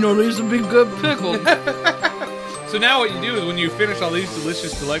John like, no, these are big good pickle? So now what you do is when you finish all these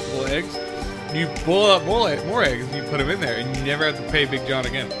delicious, delectable eggs, you boil up more eggs and you put them in there, and you never have to pay Big John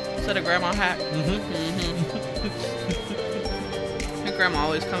again. Is that a grandma hack? My grandma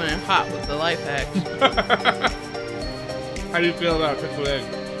always coming in hot with the life hacks. How do you feel about pickled egg?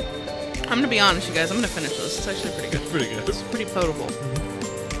 I'm gonna be honest, you guys. I'm gonna finish this. It's actually pretty good. It's pretty good. It's pretty potable.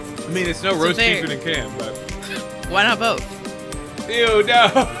 I mean, it's no It's a roast very- beef in a can, but Why not both? ew, no.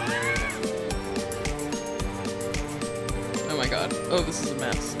 Oh my god. Oh, this is a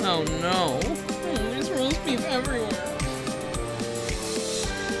mess. Oh no. Oh, there's roast beef everywhere.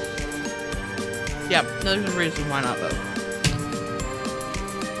 Yeah, there's a reason why not both.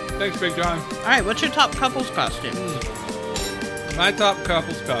 Thanks, Big John. Alright, what's your top couples costume? My top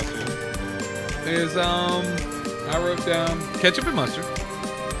couple's costume is I wrote down ketchup and mustard.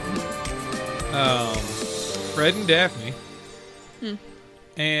 Fred and Daphne.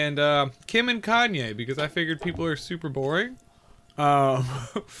 And Kim and Kanye, because I figured people are super boring. And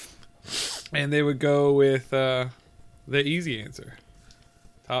they would go with the easy answer.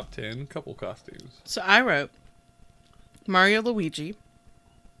 Top 10 couple costumes. So I wrote Mario Luigi,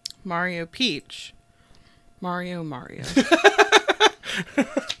 Mario Peach, Mario.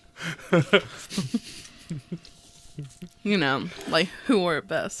 You know, like who wore it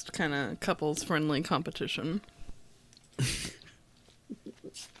best, kind of couples friendly competition.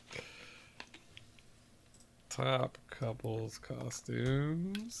 Top couples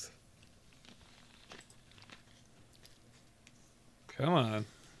costumes. Come on.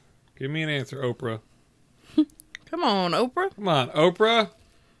 Give me an answer, Oprah. Come on, Oprah. Come on, Oprah.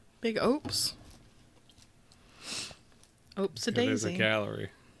 Big Opes. Opes a There's a daisy. gallery.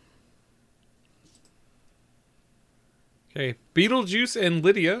 Okay, Beetlejuice and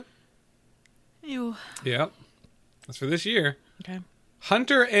Lydia. Ew. Yep. That's for this year. Okay.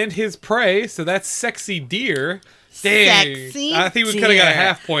 Hunter and his prey, so that's sexy deer. Dang. Sexy I think we could have got a deer.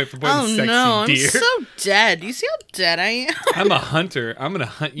 half point for putting Oh sexy no, deer. I'm so dead. You see how dead I am? I'm a hunter. I'm gonna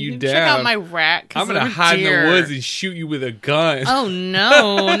hunt you down. Check out my rack. 'cause I'm gonna I'm a hide in deer. the woods and shoot you with a gun. Oh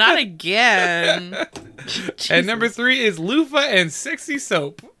no, not again. And number 3 is Loofah and Sexy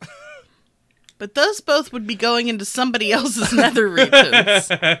Soap. But those both would be going into somebody else's nether regions.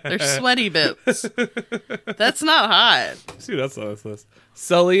 They're sweaty bits. That's not hot. See, that's on this list.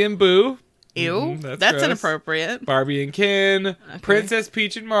 Sully and Boo. Ew. That's That's gross. inappropriate. Barbie and Ken. Princess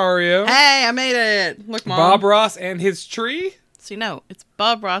Peach and Mario. Hey, I made it. Look, Mom. Bob Ross and his tree. See, no, it's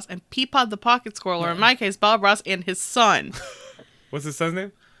Bob Ross and Peapod the Pocket Squirrel, or in my case, Bob Ross and his son. What's his son's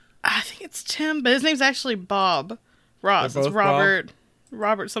name? I think it's Tim, but his name's actually Bob Ross. They're It's both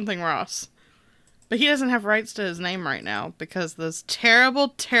Robert something Ross. But he doesn't have rights to his name right now because those terrible,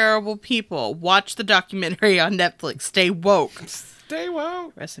 terrible people watch the documentary on Netflix. Stay woke. Stay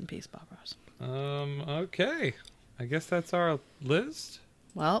woke. Rest in peace, Bob Ross. Okay. I guess that's our list.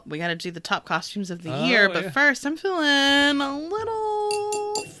 Well, we got to do the top costumes of the Oh, year, but yeah. first, I'm feeling a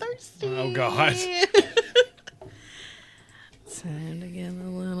little thirsty. Oh, God. Time to get a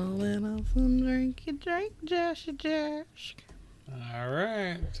little bit of some drinky drink, Joshy Josh. All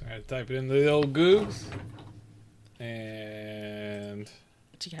right. So I type it into the old Googs. And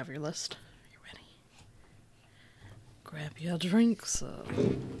Do you have your list? Are you ready? Grab your drinks up.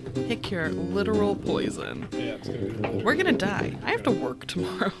 Pick your literal poison. yeah, it's gonna be. We're gonna die. I have to work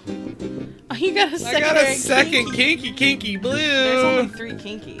tomorrow. Oh, you got a I second. got a second kinky blue. There's only 3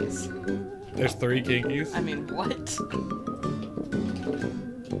 kinkies. There's 3 kinkies. I mean, what?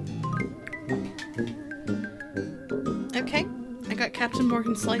 Okay. I got Captain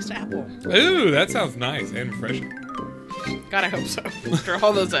Morgan sliced apple. Ooh, that sounds nice and refreshing. God, I hope so. After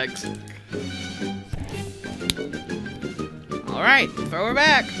all those eggs. All right, throw her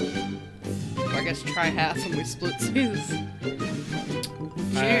back. Or I guess try half and we split these.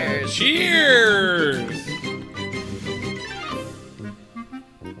 Cheers. Cheers.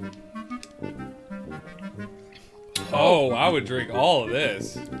 Oh, I would drink all of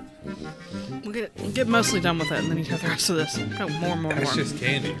this. We'll get mostly done with it, and then you have the rest of this. Oh, more. That's just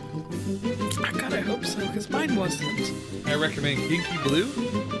candy. God, I hope so, because mine wasn't. I recommend Kinky Blue.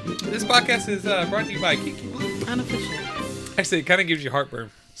 This podcast is brought to you by Kinky Blue. Unofficial. Actually, it kind of gives you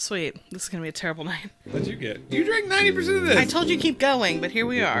heartburn. Sweet. This is going to be a terrible night. What'd you get? You drank 90% of this. I told you keep going, but here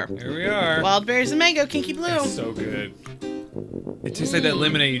we are. Here we are. Wild berries and mango, kinky blue. It's so good. It tastes like that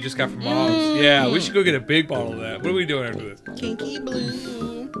lemonade you just got from Mom's. Yeah, we should go get a big bottle of that. What are we doing after this? Kinky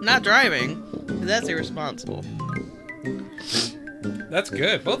blue. Not driving, 'cause that's irresponsible. That's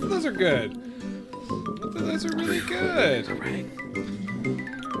good. Both of those are good. Both of those are really good. Right.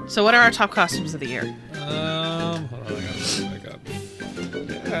 So what are our top costumes of the year? Hold on, I got this back up.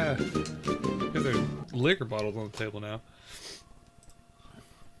 Yeah. There's liquor bottles on the table now.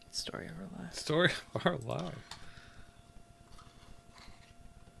 Story of our lives. Story of our life.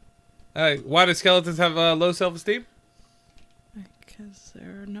 Why do skeletons have low self-esteem? Because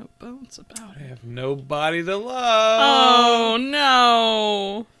there are no bones about They it. have nobody to love. Oh,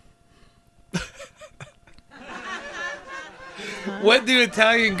 no. What do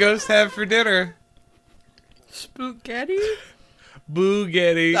Italian ghosts have for dinner? Spaghetti?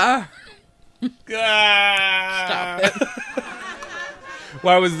 Boogetti. Ah, Ah. stop it.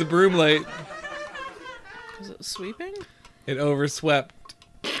 Why was the broom late? Was it sweeping? It overswept.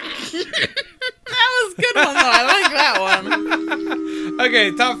 That was a good one, though. I like that one.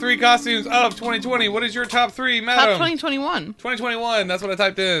 Okay, top 3 costumes of 2020. What is your top 3, madam? Top 2021. 2021. That's what I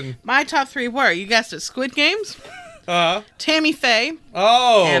typed in. My top 3 were, you guessed it, Squid Games, Uh-huh. Tammy Faye,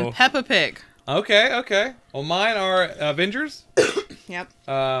 Oh. and Peppa Pig. Okay. Well, mine are Avengers, Yep.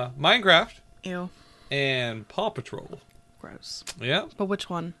 Minecraft, Ew. and Paw Patrol. Gross. Yeah. But which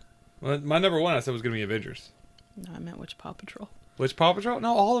one? Well, my number 1 I said was going to be Avengers. No, I meant which Paw Patrol. Which Paw Patrol?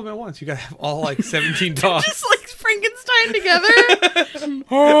 No, all of them at once. You got to have all, like, 17 dogs. Just like Frankenstein Porcupine together.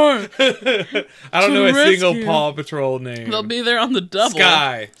 I don't know a rescue. single Paw Patrol name. They'll be there on the double.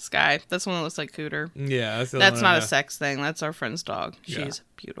 Sky. That's one that looks like Cooter. Yeah, that's, That's not a sex thing. That's our friend's dog. Yeah. She's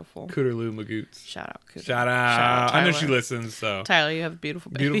beautiful. Cooterloo Magoots. Shout out Cooter. Shout out. I know she Tyler. listens, so. Tyler, you have a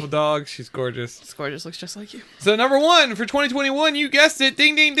beautiful baby. Beautiful dog. She's gorgeous. It's gorgeous. Looks just like you. So number 1 for 2021, you guessed it,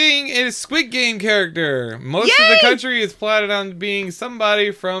 ding ding ding, it is Squid Game character. Most of the country is plotted on being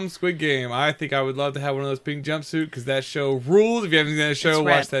somebody from Squid Game. I think I would love to have one of those pink jumpsuit because that show rules. If you haven't seen that show, It's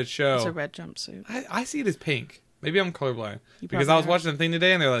red. watch that show. It's a red jumpsuit. I see it as pink. Maybe I'm colorblind You because probably I was are. watching the thing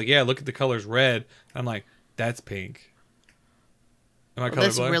today and they're like, "Yeah, look at the colors red." I'm like, "That's pink." Am I Well,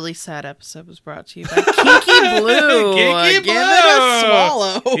 this colorblind? really sad episode was brought to you by Kinky Blue. Kinky Give it a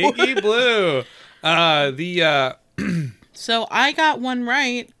swallow. Kinky Blue. So I got one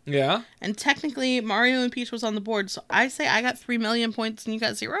right, Yeah. and technically Mario and Peach was on the board. So I say I got 3 million points and you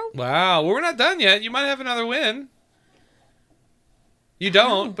got 0. Wow. Well, we're not done yet. You might have another win. You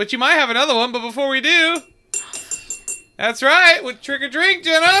don't, but you might have another one. But before we do, that's right. With Trick or Drink,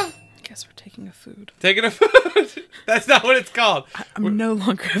 Jenna. I guess we're taking a food. Taking a food. That's not what it's called. I'm no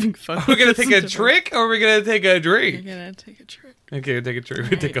longer having fun. We're going to take a trick or we're going to take a We're drink? gonna take a trick. Okay, take a trick.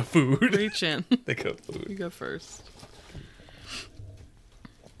 We take a food. Reach in. Take a food. You go first.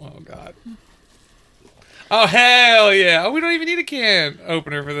 Oh, God. Oh, hell yeah. Oh, we don't even need a can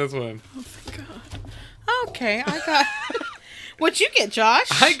opener for this one. Oh my god. Okay, I got. What'd you get, Josh?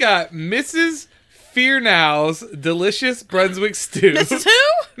 I got Mrs. Fearnow's Delicious Brunswick Stew. Mrs.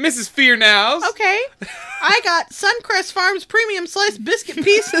 Who? Mrs. Fearnow's. Okay. I got Suncrest Farms premium sliced biscuit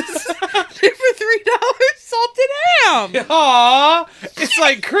pieces 2 for $3 salted ham. Aw, it's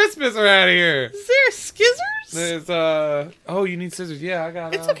like Christmas around here. Is there scissors? There's oh, you need scissors. Yeah, I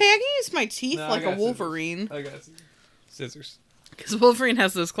got. It's okay. I can use my teeth No, I like a got Wolverine. I got scissors. Because Wolverine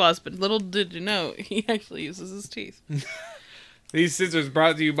has those claws, but little did you know, he actually uses his teeth. These scissors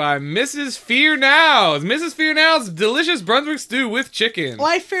brought to you by Mrs. Fearnow's. Mrs. Fearnow's Delicious Brunswick Stew with chicken.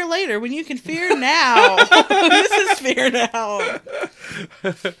 Why fear later when you can fear now? This is fear now.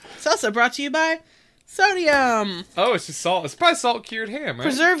 It's also brought to you by Sodium. Oh, it's just salt. It's probably salt cured ham, right?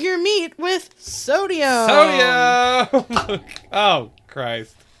 Preserve your meat with Sodium. Sodium. Oh,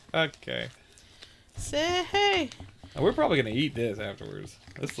 Christ. Okay. Say hey. We're probably gonna eat this afterwards.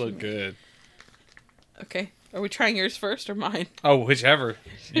 This looks good. Okay. Are we trying yours first or mine? Oh, whichever.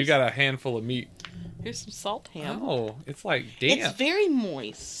 You got a handful of meat. Here's some salt ham. Oh, it's like damn. It's very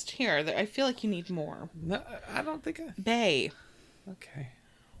moist. Here, I feel like you need more. No, I don't think I. Bay. Okay.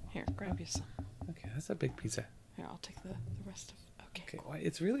 Here, grab you some. Okay, that's a big pizza. Here, I'll take the rest of. Okay. Okay, why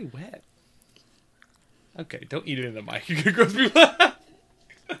it's really wet. Okay, don't eat it in the mic. You're gonna gross people out.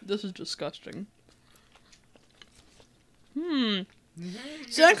 This is disgusting.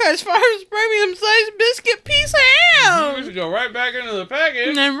 Suncrest Farms premium sliced biscuit piece We ham. should go right back into the package.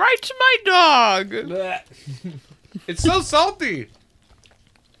 And then right to my dog. Blech. It's so salty.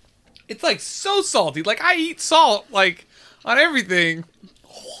 It's like so salty. Like I eat salt like on everything.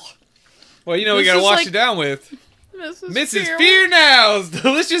 Well, you know we This gotta is wash like- it down with Mrs. Mrs. Fearnow's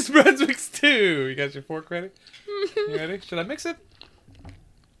Delicious Brunswick Stew. You got your fork ready? You ready? Should I mix it?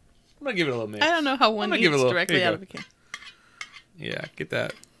 I'm gonna give it a little mix. I don't know how I'm one gonna eats give it a little- directly here you out go. of a can. Yeah, get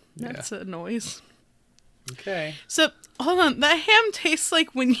that. That's a noise. Yeah. Okay. So, hold on. That ham tastes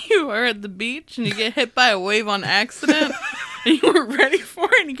like when you are at the beach and you get hit by a wave on accident and you weren't ready for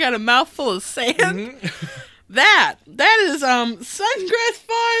it and you got a mouthful of sand. Mhm. That is Suncrest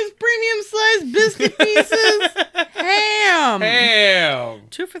Farms premium sliced biscuit pieces ham. Ham.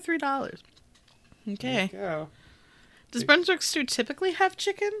 2 for $3. Okay. Go. Does Brunswick Stew typically have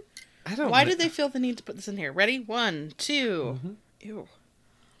chicken? I don't. Why do they feel the need to put this in here? Ready? 1, 2. Mhm. Ew.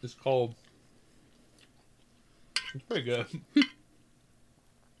 It's cold. It's pretty good.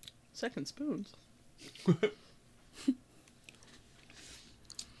 Second spoons.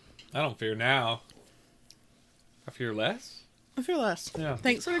 I don't fear now. I fear less. I feel less. Yeah.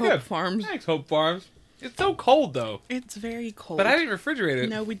 Thanks, Pretty Hope good. Farms. Thanks, Hope Farms. It's so cold though. It's very cold. But I didn't refrigerate it.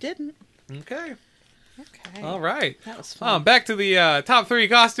 No, we didn't. Okay. Okay. All right. That was fun. Back to the top 3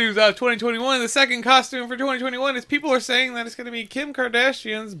 costumes of 2021. The second costume for 2021 is people are saying that it's going to be Kim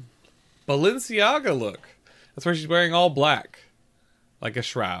Kardashian's Balenciaga look. That's where she's wearing all black, like a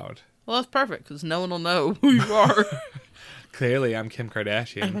shroud. Well, that's perfect because no one will know who you are. Clearly, I'm Kim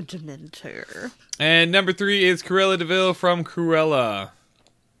Kardashian. I'm a Dementor. And number 3 is Cruella DeVille from Cruella.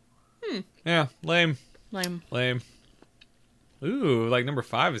 Yeah, lame. Lame. Lame. Ooh, like number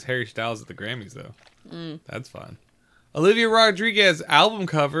 5 is Harry Styles at the Grammys, though. That's fun. Olivia Rodriguez album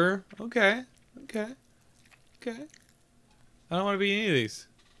cover. Okay. I don't want to be any of these.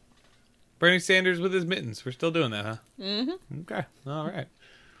 Bernie Sanders with his mittens. We're still doing that, huh? Mm-hmm. Okay. All right.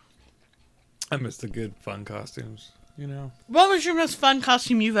 I miss the good, fun costumes, you know? What was your most fun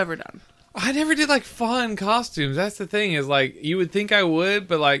costume you've ever done? I never did, like, fun costumes. That's the thing is, like, you would think I would,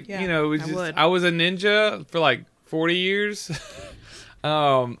 but, like, Yeah, you know, it was I just, would. I was a ninja for, like, 40 years.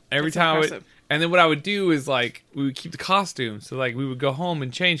 Every That's time impressive. and then what I would do is, like, we would keep the costumes. So, like, we would go home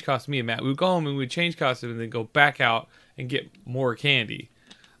and change costumes. Me and Matt, we would go home and we would change costumes and then go back out and get more candy.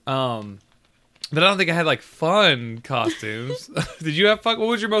 But I don't think I had, like, fun costumes. Did you have fun? What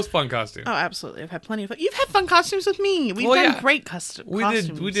was your most fun costume? Oh, absolutely. I've had plenty of fun. You've had fun costumes with me. We've Well, done yeah. great costumes.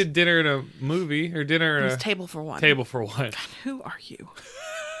 We did dinner in a movie or dinner It in was a Table for One. table for one. Who are you?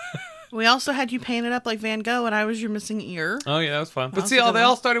 We also had you painted up like Van Gogh, and I was your missing ear. Oh yeah, that was fun. But That see, was a good they one.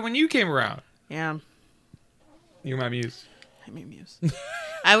 all started when you came around. Yeah, You're my muse. I made muse.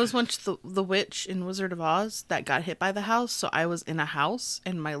 I was once the witch in Wizard of Oz that got hit by the house, so I was in a house,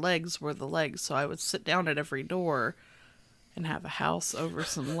 and my legs were the legs, so I would sit down at every door and have a house over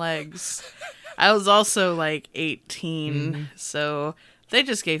some legs. I was also like 18, so they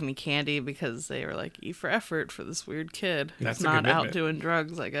just gave me candy because they were like, E for effort for this weird kid who's That's a not out commitment. doing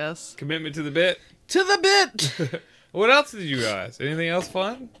drugs, I guess. Commitment to the bit. To the bit! What else did you guys? Anything else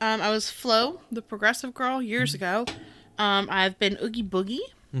fun? I was Flo, the progressive girl, years ago. I've been Oogie Boogie,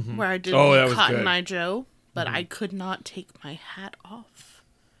 where I did Oh, that was Cotton good. Eye Joe, but I could not take my hat off.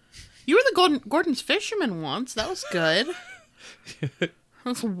 You were the Gordon's Fisherman once. That was good. That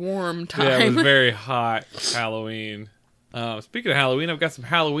was a warm time. Yeah, it was very hot Halloween. Speaking of Halloween, I've got some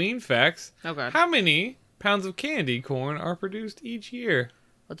Halloween facts. Oh, God. How many pounds of candy corn are produced each year?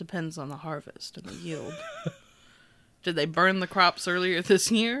 Well, it depends on the harvest and the yield. Did they burn the crops earlier this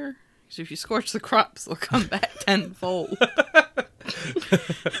year? Because if you scorch the crops, they'll come back tenfold. Hold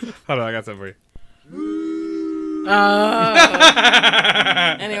on, I got something for you.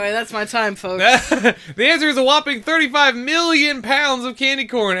 Anyway, that's my time, folks. The answer is a whopping 35 million pounds of candy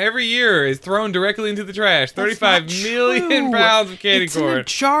corn every year is thrown directly into the trash. 35 That's not million true. pounds of candy It's corn. in a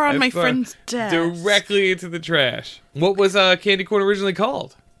jar on It's my thrown friend's desk. directly into the trash. What was candy corn originally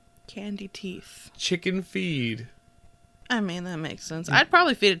called? Candy teeth. Chicken feed. I mean, that makes sense. I'd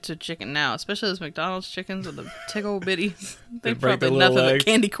probably feed it to a chicken now, especially those McDonald's chickens with the tickle bitties. They break probably their little nothing legs.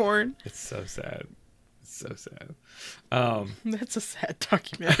 but candy corn. It's so sad. It's so sad. That's a sad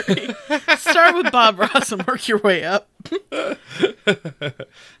documentary. Start with Bob Ross and work your way up.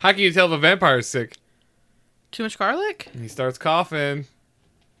 How can you tell if a vampire's sick? Too much garlic? He starts coughing.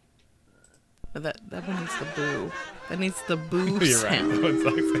 But that one needs the boo. That needs the boo You're right. sound. That one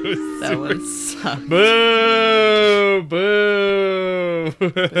sucks. It was That super- one sucks. Boo!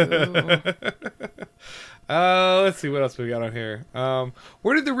 Let's see what else we got on here.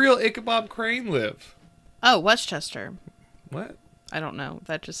 Where did the real Ichabod Crane live? Oh, Westchester. What? I don't know.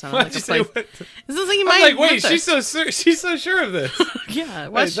 That just sounded Why'd like you a say place. what? Is this like you I'm might like, wait, live there. she's so sure of this. Yeah,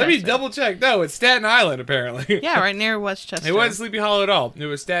 Wait, Westchester. let me double check. No, it's Staten Island apparently. Yeah, right near Westchester. It wasn't Sleepy Hollow at all. It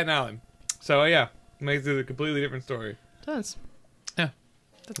was Staten Island. So yeah, makes it a completely different story. It does. Yeah.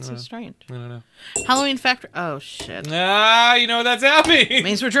 That's so strange. I don't know. Halloween Factory. Oh, shit. Ah, you know what that's happening.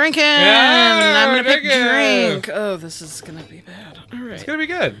 Means we're drinking. Yeah, I'm we're gonna pick drinking. drink. Oh, this is gonna be bad. All It's right. gonna be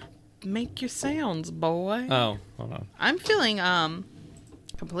good. Make your sounds, boy. Oh, hold on. I'm feeling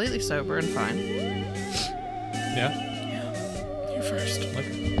completely sober and fine. Yeah. You first.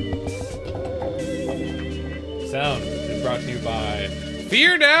 Sound is brought to you by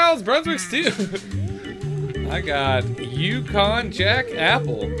Fear Now's Brunswick Stew. I got Yukon Jack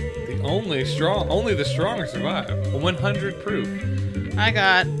Apple. Only the strong survive. 100 proof. I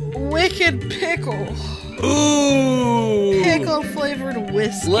got Wicked Pickle. Ooh! Pickle flavored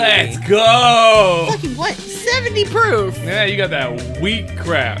whiskey. Let's go! Fucking what? 70 proof. Yeah, you got that weak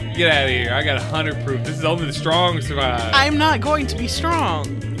crap. Get out of here. I got 100 proof. This is only the strong survive. I'm not going to be strong.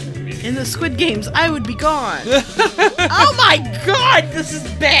 In the Squid Games, I would be gone. Oh my god, this is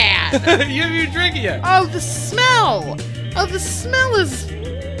bad. You haven't even drank it yet. Oh, the smell. Oh, the smell is...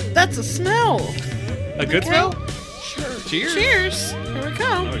 That's a smell. A good Okay. smell? Sure. Cheers. Cheers. Here we go.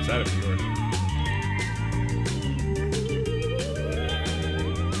 I'm excited for yours.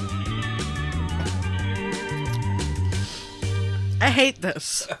 I hate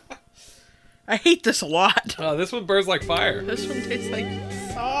this. I hate this a lot. Oh, this one burns like fire. This one tastes like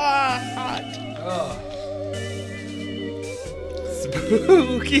hot. Oh.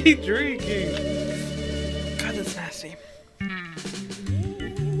 Spooky drinking. God, that's nasty.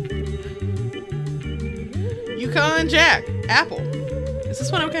 Yukon Jack. Apple. Is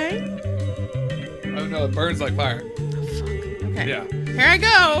this one okay? Oh no, it burns like fire. Oh, fuck. Okay. Yeah. Here I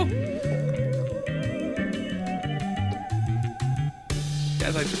go.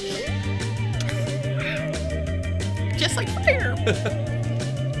 Guys, fast like fire.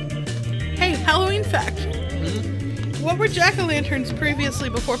 Hey, Halloween fact. What were jack-o'-lanterns previously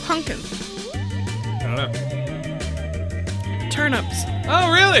before pumpkins? I don't know. Turnips.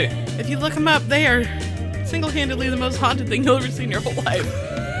 Oh, really? If you look them up, they are single-handedly the most haunted thing you'll ever see in your whole life.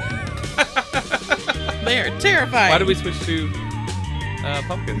 They are terrifying. Why did we switch to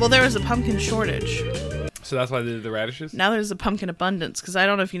pumpkins? Well, there was a pumpkin shortage. So that's why they did the radishes? Now there's a pumpkin abundance, because I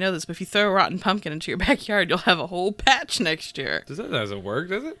don't know if you know this, but if you throw a rotten pumpkin into your backyard, you'll have a whole patch next year. That doesn't work,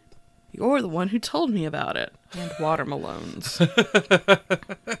 does it? You're the one who told me about it. And watermelons.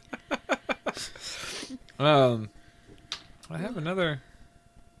 I have another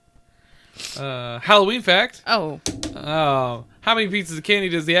Halloween fact. Oh. How many pieces of candy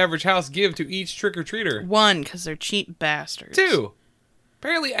does the average house give to each trick-or-treater? 1, because they're cheap bastards. 2.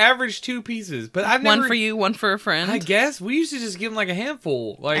 Apparently average 2 pieces, but I've never... One for you, one for a friend. I guess. We used to just give them like a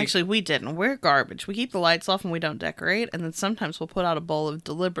handful. Actually, we didn't. We're garbage. We keep the lights off and we don't decorate, and then sometimes we'll put out a bowl of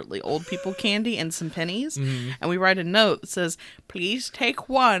deliberately old people candy and some pennies, and we write a note that says, "Please take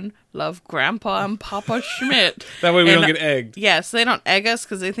 1. Love, Grandpa and Papa Schmidt." That way we don't get egged. Yes, they don't egg us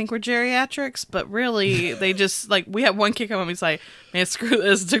because they think we're geriatrics, but really, they just, like, we had one kid come up and he's like, "Man, screw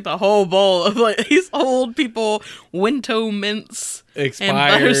this," and took the whole bowl of, like, these old people Winto mints Expired.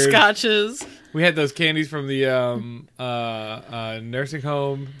 and butterscotches. We had those candies from the nursing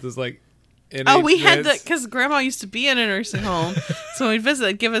home. Those, like... Oh, we had that because Grandma used to be in a nursing home. So when we'd visit,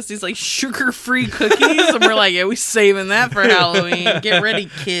 they'd give us these like sugar-free cookies, and we're like, "Yeah, we saving that for Halloween. Get ready,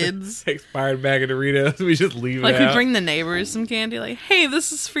 kids!" Expired bag of Doritos. We just leave it Like out. we bring the neighbors some candy. Like, "Hey,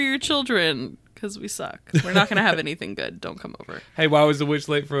 this is for your children," because we suck. We're not gonna have anything good. Don't come over. Hey, why was the witch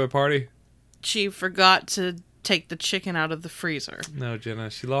late for the party? She forgot to take the chicken out of the freezer. No, Jenna.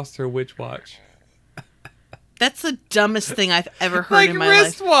 She lost her witch watch. That's the dumbest thing I've ever heard in my life.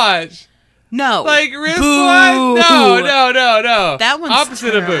 Wristwatch. No. Like wristwatch? Boo. No. That one's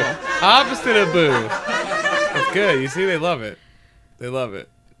opposite terrible. of boo. Opposite of boo. That's good. You see, they love it. They love it.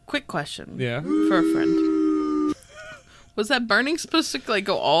 Quick question. Yeah. For a friend. Was that burning supposed to like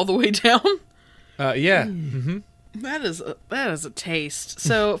go all the way down? Yeah. Mm-hmm. That is a taste.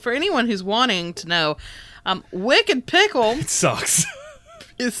 So for anyone who's wanting to know, Wicked Pickle It sucks.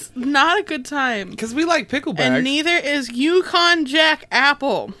 is not a good time. Because we like pickle bags. And neither is Yukon Jack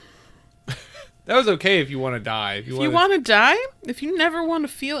Apple. That was okay if you want to die. If you want to die, if you never want to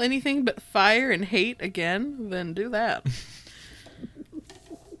feel anything but fire and hate again, then do that.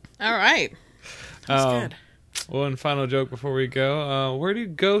 All right. That's good. One final joke before we go. Where do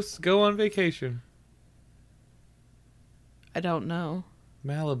ghosts go on vacation? I don't know.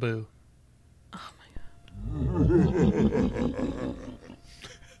 Malibu. Oh my god.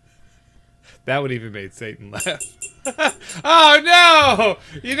 That would even made Satan laugh. Oh no!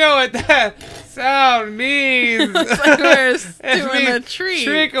 You know what that sound means? It's like we're It doing a means treat.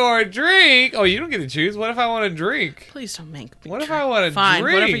 Trick or drink. Oh, you don't get to choose. What if I want to drink? Please don't make me. What if I want to Fine,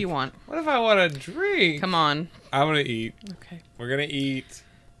 drink? whatever you want. What if I want to drink? Come on. I'm gonna eat. Okay. We're gonna eat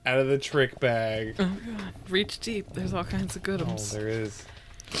out of the trick bag. Oh god. Reach deep. There's all kinds of good Oh, ones. there is.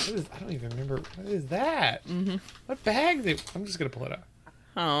 What is. I don't even remember. What is that? Mm-hmm. What bag? I'm just gonna pull it out.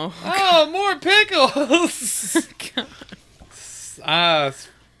 Oh. Oh, more pickles!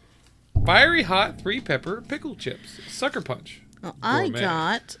 Fiery hot 3-pepper pickle chips. Sucker punch. Well, I Gourmet.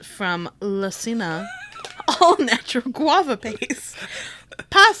 got from Lucina all natural guava paste.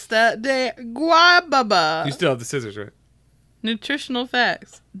 Pasta de guababa. You still have the scissors, right? Nutritional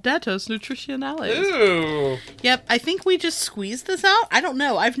facts. Datos nutritionales. Ooh. Yep, I think we just squeezed this out. I don't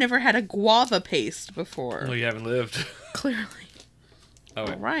know. I've never had a guava paste before. Well, you haven't lived. Clearly. Oh,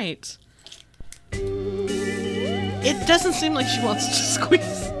 wait. All right. It doesn't seem like she wants to squeeze.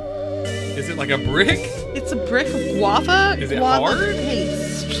 Is it like a brick? It's a brick of guava. Is it guava hard?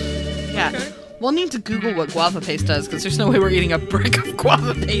 paste. Yeah. Okay. We'll need to Google what guava paste does because there's no way we're eating a brick of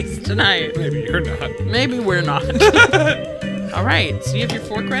guava paste tonight. Maybe you're not. Maybe we're not. All right. So you have your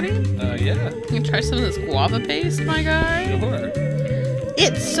fork ready? Yeah. You can try some of this guava paste, my guy. Sure.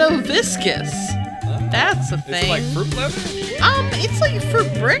 It's so viscous. That's a Is thing. it like fruit leather? It's like a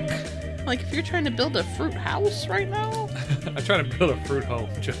fruit brick. Like if you're trying to build a fruit house right now. I'm trying to build a fruit home,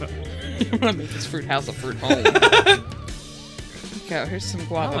 Jenna. You want to make this fruit house a fruit home. Go, here's some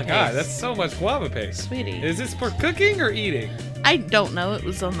guava Oh my paste. god, that's so much guava paste. Sweetie. Is this for cooking or eating? I don't know. It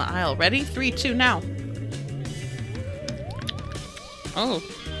was on the aisle. Ready? 3, 2, now. Oh.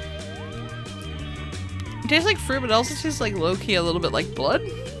 It tastes like fruit, but it also tastes like low-key a little bit like blood.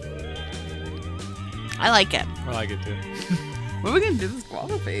 I like it. I like it too. What are we going to do with this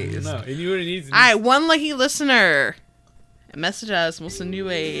guava paste? No, and you know what it needs? All right, one lucky listener. Message us and we'll send you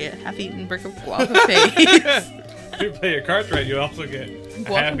a half-eaten brick of guava paste. If you play your cards right, you also get a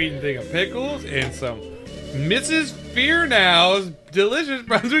What? half-eaten thing of pickles and some Mrs. Fear Now's delicious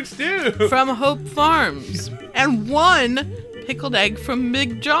Brunswick stew. From Hope Farms. And 1 pickled egg from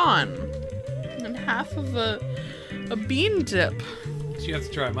Big John. And half of a bean dip. You have to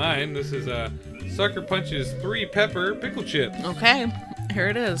try mine. This is Sucker Punch's 3 pepper pickle chip. Okay, here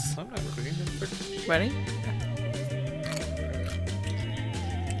it is. I'm not cooking. Ready?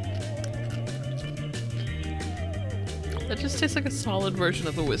 That just tastes like a solid version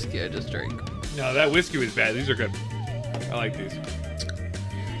of the whiskey I just drank. No, that whiskey was bad. These are good. I like these.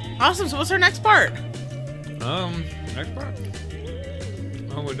 Awesome, so what's our next part? Next part.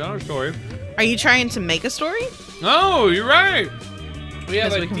 Oh, we're done our story. Are you trying to make a story? Oh, you're right. We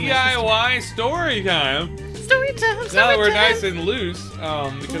have Yes, a we can make a DIY story time. Story time, Now story that we're time. nice and loose,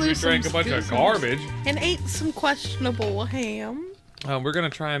 because we Loose drank a and bunch of goosey. garbage, And ate some questionable ham. we're gonna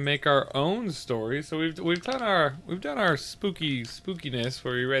try and make our own story. So we've done our spookiness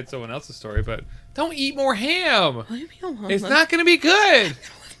where we read someone else's story, but don't eat more ham. Leave me alone. It's not gonna be good.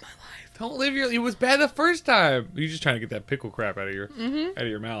 Live my life. Don't live your. It was bad the first time. You're just trying to get that pickle crap out of your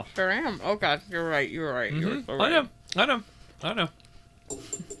mouth. Sure am. Oh God, you're right. You're right. You're so right. I know.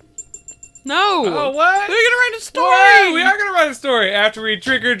 No. Oh, what? We're gonna write a story. What? We are gonna write a story after we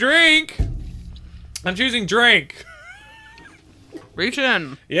trick or drink. I'm choosing drink. Reach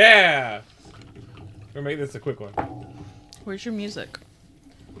in. Yeah. We're making this a quick one. Where's your music?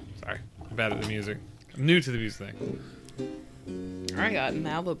 Sorry, I'm bad at the music. I'm new to the music thing. I got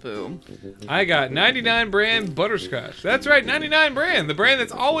Malibu. I got 99 brand butterscotch. That's right, 99 brand, the brand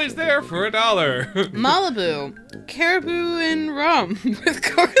that's always there for $1. Malibu, caribou and rum with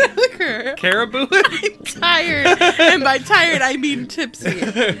coconut liquor. Caribou? I'm tired, and by tired I mean tipsy.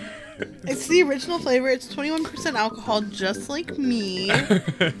 It's the original flavor. It's 21% alcohol, just like me,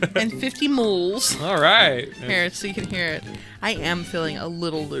 and 50 moles. All right. Here, so you can hear it. I am feeling a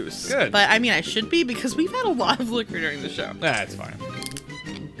little loose. Good. But I mean, I should be because we've had a lot of liquor during the show. That's fine.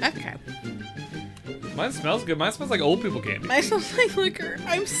 Okay. Mine smells good. Mine smells like old people candy. Mine smells like liquor.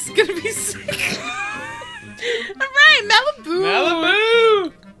 I'm gonna be sick. All right, Malibu.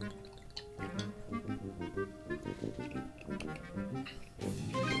 Malibu!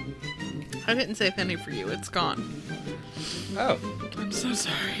 I didn't save any for you. It's gone. Oh, I'm so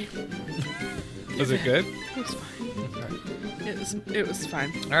sorry. was it good? It was fine. It was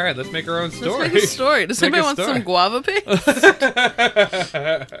fine. All right, let's make our own story. Let's make a story. Does Make anybody a want story. some guava paste?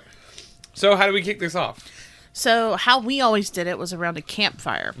 So how do we kick this off? So how we always did it was around a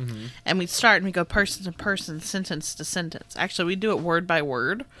campfire, Mm-hmm. and we'd start and we go person to person, sentence to sentence. Actually, we do it word by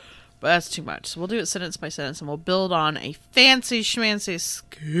word, but that's too much. So we'll do it sentence by sentence, and we'll build on a fancy schmancy,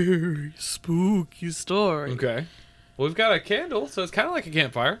 scary, spooky story. Okay. Well, we've got a candle, so it's kind of like a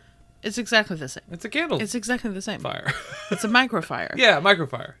campfire. It's exactly the same. It's a candle It's exactly the same. fire. It's a microfire. Yeah,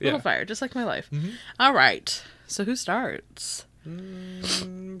 microfire. Yeah. Little fire, just like my life. All right. So who starts?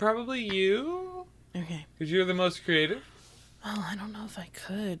 Probably you, Okay. because you're the most creative. Well, I don't know if I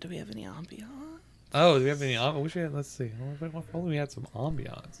could. Do we have any ambiance? Oh, do we have any? I wish we had. Let's see. If only we had some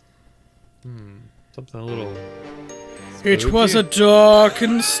ambiance. Something a little. It was a dark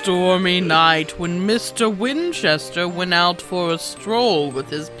and stormy night when Mr. Winchester went out for a stroll with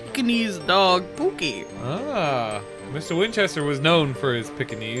his Pekingese dog, Pookie. Ah, Mr. Winchester was known for his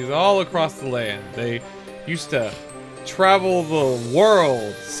Pekingese all across the land. They used to travel the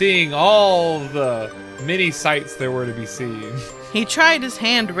world, seeing all the many sights there were to be seen. He tried his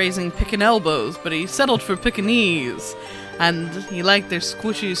hand raising Pickin' elbows, but he settled for Pekingese. And he liked their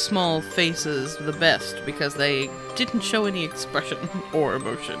squishy small faces the best because they didn't show any expression or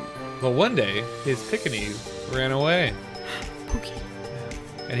emotion. But one day, his Pekingese ran away, Pookie.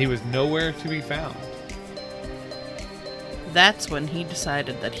 and he was nowhere to be found. That's when he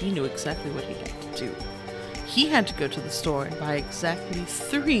decided that he knew exactly what he had to do. He had to go to the store and buy exactly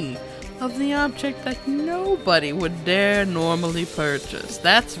 3 of the object that nobody would dare normally purchase.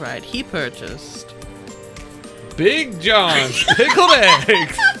 That's right, he purchased Big John's pickled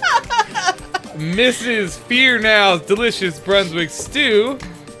eggs, Mrs. Fear Now's delicious Brunswick stew,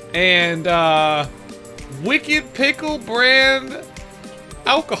 and Wicked Pickle brand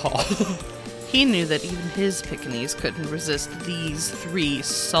alcohol. He knew that even his Pekingese couldn't resist these 3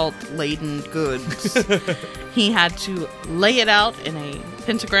 salt-laden goods. He had to lay it out in a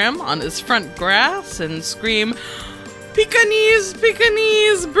pentagram on his front grass and scream, "Pekingese,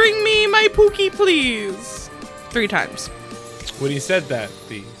 Pekingese, bring me my Pookie, please!" 3 times. When he said that,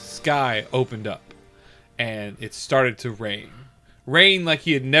 the sky opened up, and it started to rain. Rain like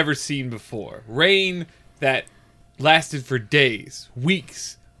he had never seen before. Rain that lasted for days,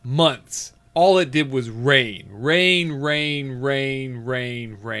 weeks, months. all it did was rain,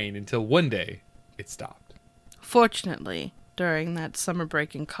 until one day it stopped. Fortunately, during that summer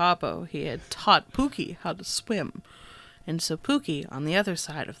break in Cabo, he had taught Pookie how to swim. And so Pookie, on the other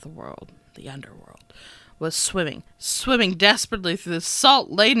side of the world, the underworld, was swimming desperately through the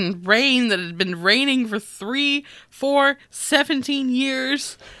salt-laden rain that had been raining for 17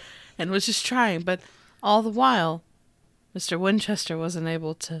 years, and was just trying. But all the while, Mr. Winchester wasn't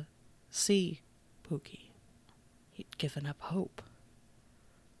able to see Pookie. He'd given up hope.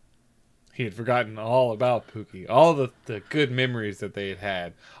 He had forgotten all about Pookie, all the good memories that they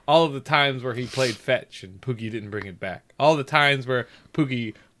had, all of the times where he played fetch and Pookie didn't bring it back, all the times where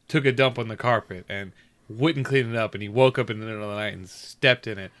Pookie took a dump on the carpet and wouldn't clean it up, and he woke up in the middle of the night and stepped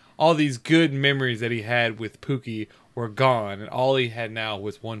in it. All these good memories that he had with Pookie were gone, and all he had now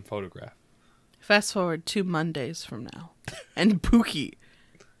was one photograph. Fast forward 2 Mondays from now, and Pookie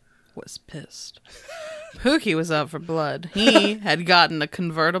was pissed. Pookie was out for blood. He had gotten a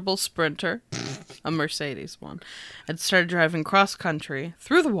convertible Sprinter, a Mercedes one, and started driving cross-country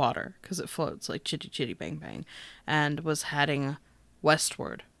through the water, because it floats like chitty chitty bang bang, and was heading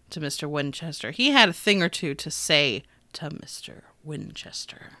westward to Mr. Winchester. He had a thing or two to say to Mr.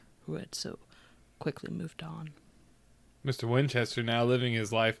 Winchester, who had so quickly moved on. Mr. Winchester now living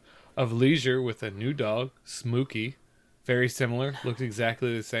his life of leisure with a new dog, Smokey. Very similar, looked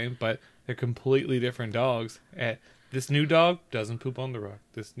exactly the same, but they're completely different dogs. This new dog doesn't poop on the rug.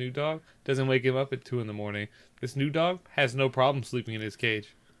 This new dog doesn't wake him up at 2 a.m. This new dog has no problem sleeping in his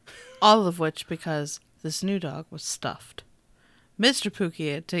cage. All of which because this new dog was stuffed. Mr.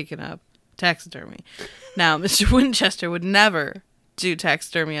 Pookie had taken up taxidermy. Now, Mr. Winchester would never do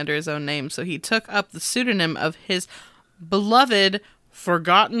taxidermy under his own name, so he took up the pseudonym of his beloved,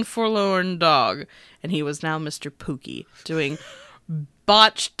 forgotten, forlorn dog, and he was now Mr. Pookie, doing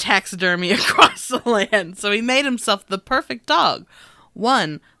botched taxidermy across the land. So he made himself the perfect dog.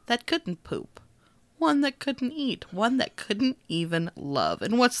 One that couldn't poop. One that couldn't eat. One that couldn't even love.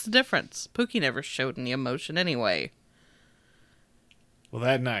 And what's the difference? Pookie never showed any emotion anyway. Well,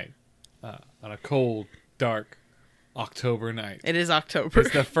 that night, on a cold, dark October night. It is October.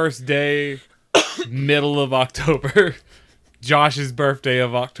 It's the first day, middle of October. Josh's birthday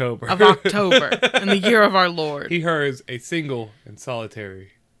of October. Of October, in the year of our Lord. He hears a single and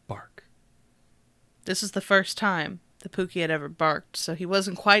solitary bark. This is the first time that Pookie had ever barked, so he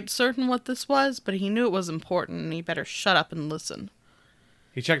wasn't quite certain what this was, but he knew it was important, and he better shut up and listen.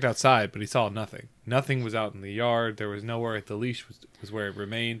 He checked outside, but he saw nothing. Nothing was out in the yard. There was nowhere at the leash was where it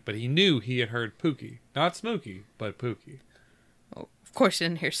remained, but he knew he had heard Pookie. Not Smokey, but Pookie. Oh, of course he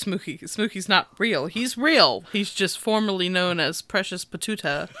didn't hear Smokey. Smokey's not real. He's real. He's just formerly known as Precious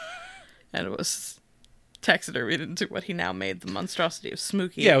Patuta, and it was taxidermied into what he now made the monstrosity of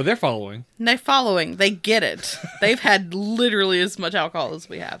Smokey. Yeah, well, they're following. And they're following. They get it. They've had literally as much alcohol as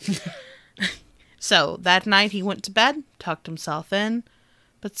we have. So, that night he went to bed, tucked himself in,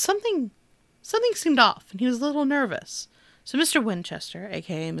 but something seemed off, and he was a little nervous. So Mr. Winchester,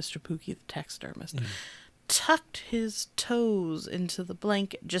 a.k.a. Mr. Pookie the taxidermist, tucked his toes into the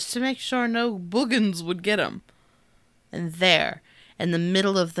blanket just to make sure no boogans would get him. And there, in the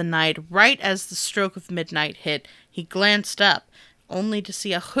middle of the night, right as the stroke of midnight hit, he glanced up, only to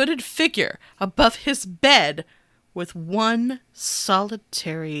see a hooded figure above his bed with one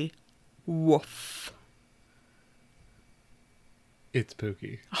solitary woof. It's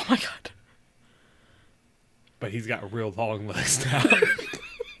Pookie. Oh my god. But he's got real long legs now.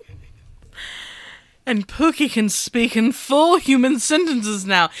 And Pookie can speak in full human sentences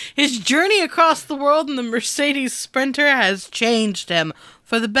now. His journey across the world in the Mercedes Sprinter has changed him.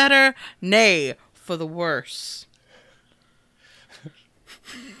 For the better, nay, for the worse.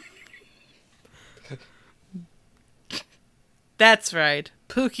 That's right.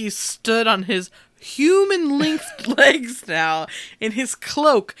 Pookie stood on his human-length legs now, in his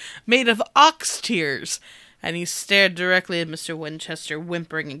cloak made of ox tears, and he stared directly at Mr. Winchester,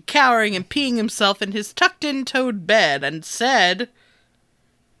 whimpering and cowering and peeing himself in his tucked-in toad bed, and said,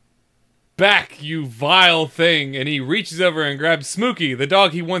 "Back, you vile thing!" And he reaches over and grabs Smokey, the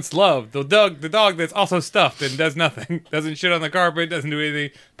dog he once loved, the dog that's also stuffed and does nothing, doesn't shit on the carpet, doesn't do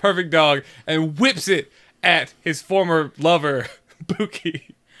anything, perfect dog, and whips it at his former lover,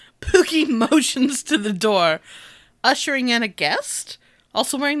 Pookie. Pookie motions to the door, ushering in a guest,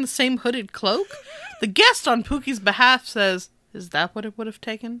 also wearing the same hooded cloak. The guest on Pookie's behalf says, "Is that what it would have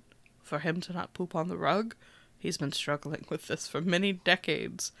taken for him to not poop on the rug? He's been struggling with this for many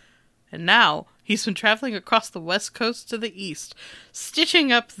decades. And now he's been traveling across the west coast to the east,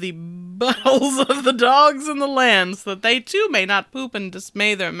 stitching up the buttholes of the dogs in the land so that they too may not poop and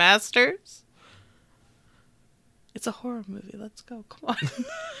dismay their masters." It's a horror movie. Let's go. Come on.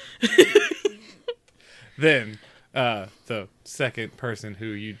 Then the second person who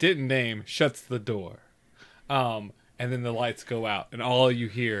you didn't name shuts the door. And then the lights go out, and all you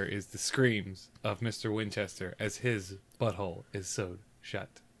hear is the screams of Mr. Winchester as his butthole is sewed shut,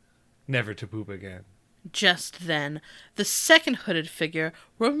 never to poop again. Just then, the second hooded figure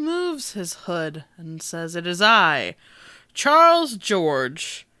removes his hood and says, "It is I, Charles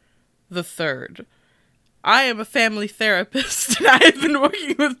George the Third. I am a family therapist, and I have been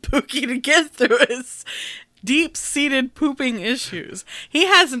working with Pookie to get through his deep-seated pooping issues. He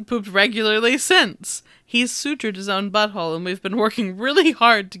hasn't pooped regularly since. He's sutured his own butthole, and we've been working really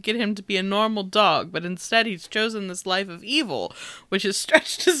hard to get him to be a normal dog, but instead he's chosen this life of evil, which has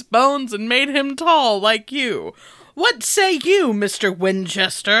stretched his bones and made him tall like you. What say you, Mr.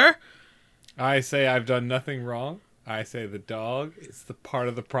 Winchester?" I say I've done nothing wrong. I say the dog is the part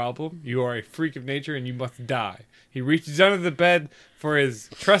of the problem. You are a freak of nature and you must die. He reaches under the bed for his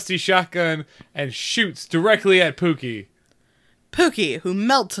trusty shotgun and shoots directly at Pookie. Pookie, who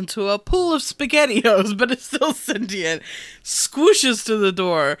melts into a pool of SpaghettiOs but is still sentient, squooshes to the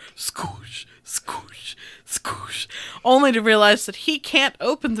door. Squoosh, squoosh, squoosh. Only to realize that he can't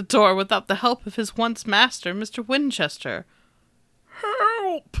open the door without the help of his once master, Mr. Winchester.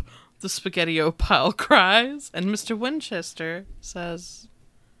 "Help!" the SpaghettiO pile cries, and Mr. Winchester says,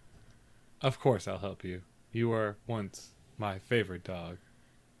 Of course I'll help you. You were once my favorite dog.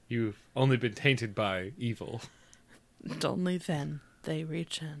 You've only been tainted by evil. and only then they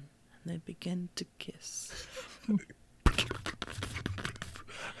reach in and they begin to kiss.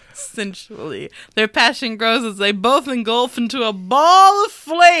 Sensually, their passion grows as they both engulf into a ball of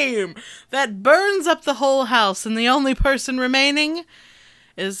flame that burns up the whole house, and the only person remaining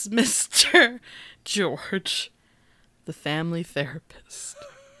is Mr. George, the family therapist,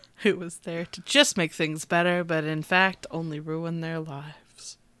 who was there to just make things better, but in fact only ruin their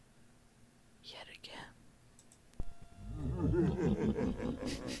lives. Yet again.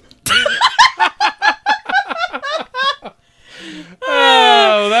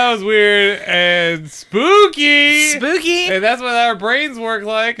 Oh, that was weird and spooky. Spooky. And that's what our brains work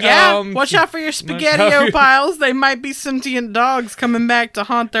like. Yeah, watch out for your watch out SpaghettiO for- piles. They might be sentient dogs coming back to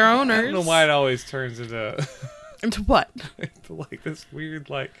haunt their owners. I don't know why it always turns into, Into what? into like this weird,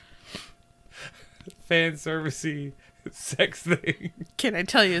 like, fan servicey sex thing. Can I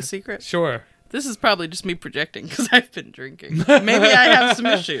tell you a secret? Sure. This is probably just me projecting because I've been drinking. Maybe I have some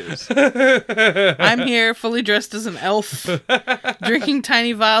issues. I'm here fully dressed as an elf, drinking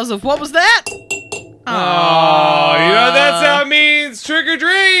tiny vials of what was that? Oh, you know what that sound means? Trick or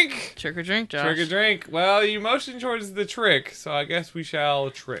drink. Trick or drink, Josh. Trick or drink. Well, you motioned towards the trick, so I guess we shall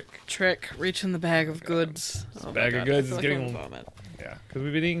trick. Trick. Reach in the bag of goods. Oh bag my of God, goods I is feel like getting- I'm gonna vomit. Yeah, because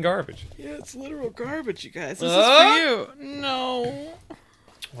we've been eating garbage. Yeah, it's literal garbage, you guys. This is for you. No.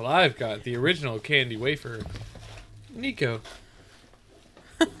 Well, I've got the original candy wafer. Nico.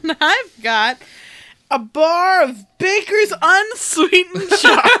 I've got a bar of Baker's unsweetened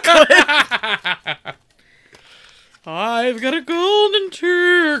chocolate. I've got a golden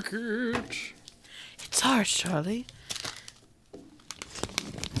ticket. It's ours, Charlie.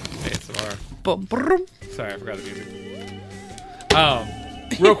 ASMR. Bum, brum. Sorry, I forgot the music.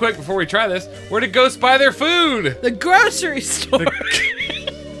 Real quick before we try this, where did ghosts buy their food? The grocery store.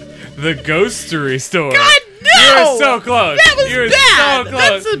 The ghostery store. God, no! You were so close. That was you were bad. so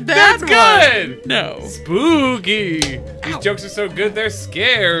close. That's a bad That's good. one. No. Spooky. These jokes are so good, they're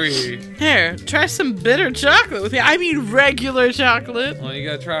scary. Here, try some bitter chocolate with me. I mean regular chocolate. Well, you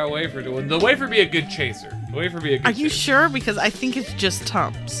gotta try a wafer. The wafer be a good chaser. The wafer be a good Are you chaser. sure? Because I think it's just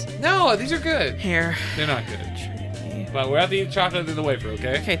Tums. No, these are good. Here. They're not good. But we're out to eat chocolate in the wafer,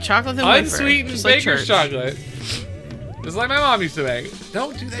 okay? Okay, chocolate and wafer. Unsweetened just like baker's church. chocolate. Just like my mom used to make.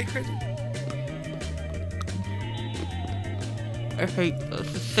 Don't do that, crazy. I hate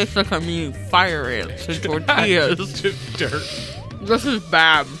this. It tastes like I'm eating fire ants and tortillas. Just dirt. This is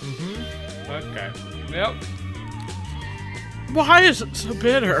bad. Okay. Yep. Why is it so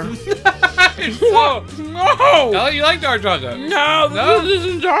bitter? So, No! oh, you like dark chocolate? No, No? this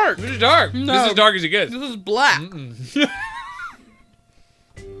isn't dark. This is dark. No. This is dark as it gets. This is black.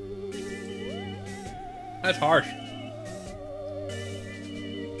 That's harsh.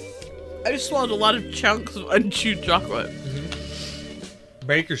 I just swallowed a lot of chunks of unchewed chocolate.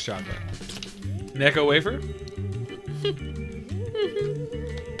 Baker's chocolate. Necco wafer?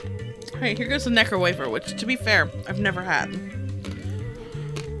 Hey, here goes the Necker wafer, which, to be fair, I've never had.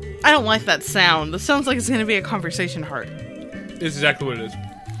 I don't like that sound. This sounds like it's going to be a conversation heart. It's exactly what it is.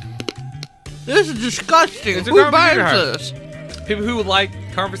 This is disgusting. It's a Who buys conversation heart. this? People who like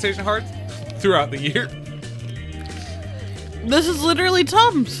conversation hearts throughout the year. This is literally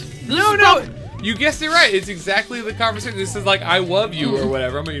Tums. No. You guessed it right. It's exactly the conversation. This is like, I love you or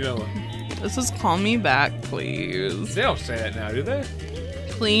whatever. I mean, you know what? This is call me back, please. They don't say that now, do they?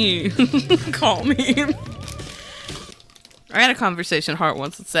 Please. Call me. I had a conversation Heart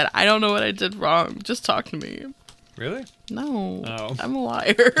once that said, I don't know what I did wrong. Just talk to me. Really? No. Oh. I'm a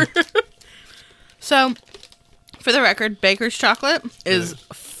liar. So, for the record, Baker's chocolate is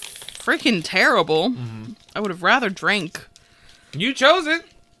freaking terrible. Mm-hmm. I would have rather drank. You chose it.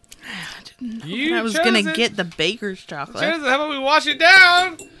 I didn't know I was going to get the Baker's chocolate. How about we wash it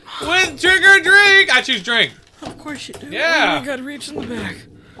down with drink or drink? I choose drink. Of course you do. Yeah. Oh my God, reach in the back.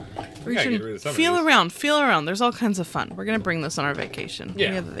 Feel around. There's all kinds of fun. We're going to bring this on our vacation. Yeah.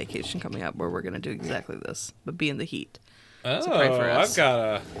 We have a vacation coming up where we're going to do exactly this, but be in the heat. Oh, so pray for us. I've got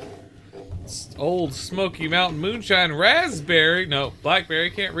a old Smoky Mountain Moonshine Raspberry. No,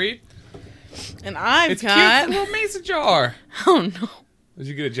 Blackberry, can't read. And I've it's got... It's cute, little mason jar. Oh, no. Did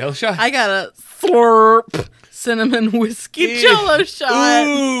you get a Jello shot? I got a Slurp cinnamon whiskey Jello shot.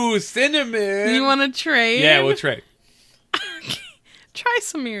 Ooh, cinnamon. You want to trade? Yeah, we'll trade. Try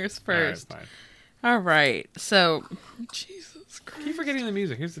some ears first. All right, fine. All right. So, Jesus Christ. Keep forgetting the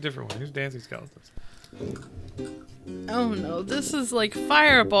music. Here's the different one. Here's Dancing Skeletons. Oh no, this is like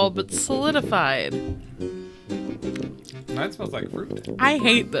Fireball but solidified. Mine smells like fruit. I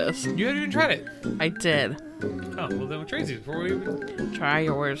hate this. You haven't even tried it. I did. Oh, well then we'll trade these before we even... Try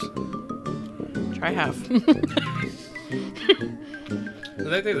yours. Try half.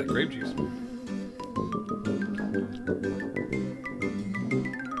 That tastes like grape juice.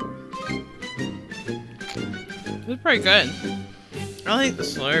 It's pretty good. I like the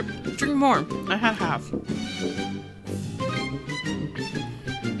Slurp. Drink more. I had half.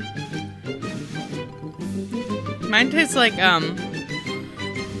 Mine tastes like,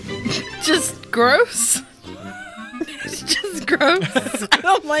 just gross. It's just gross. I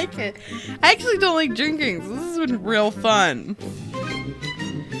don't like it. I actually don't like drinking, so this has been real fun.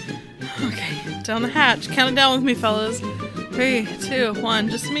 Okay, down the hatch. Count it down with me, fellas. 3, 2, 1.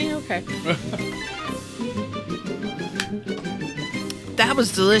 Just me? Okay. That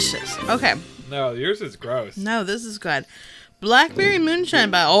was delicious. Okay. No, yours is gross. No, this is good. Blackberry Moonshine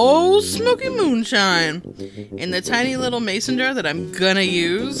by Old Smoky Moonshine. In the tiny little mason jar that I'm gonna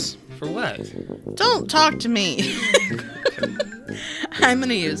use. For what? Don't talk to me. I'm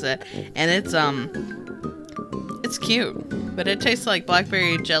gonna use it. And it's cute. But it tastes like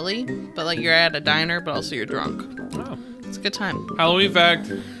blackberry jelly. But like you're at a diner, but also you're drunk. Oh. It's a good time. Halloween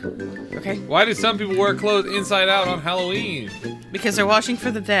fact. Okay. Why do some people wear clothes inside out on Halloween? Because they're washing for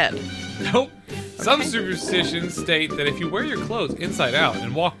the dead. Nope. Some superstitions state that if you wear your clothes inside out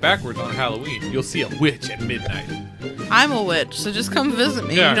and walk backwards on Halloween, you'll see a witch at midnight. I'm a witch, so just come visit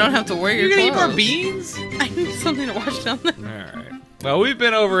me. Yeah. You don't have to wear your clothes. You're gonna eat more beans? I need something to wash down there. Alright. Well, we've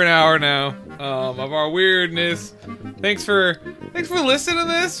been over an hour now of our weirdness. Thanks for listening to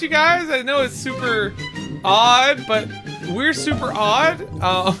this, you guys. I know it's super odd, but we're super odd.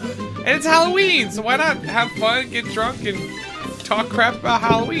 And it's Halloween, so why not have fun, get drunk, and talk crap about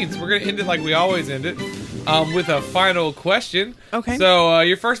Halloween? So we're gonna end it like we always end it, with a final question. Okay. So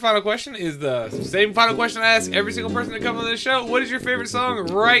your first final question is the same final question I ask every single person that comes on this show. What is your favorite song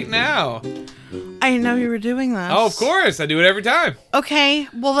right now? I didn't know you were doing this. Oh, of course. I do it every time. Okay,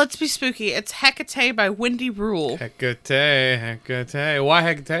 well, let's be spooky. It's Hecate by Wendy Rule. Hecate. Why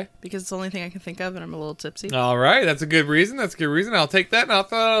Hecate? Because it's the only thing I can think of, and I'm a little tipsy. All right. That's a good reason. I'll take that, and I'll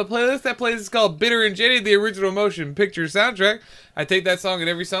throw it on a playlist. That playlist is called Bitter and Jenny, the original motion picture soundtrack. I take that song and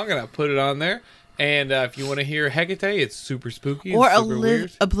every song, and I put it on there. And if you want to hear Hecate, it's super spooky and or super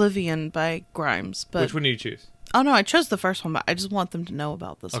weird. Oblivion by Grimes. But Which one do you choose? Oh, no, I chose the first one, but I just want them to know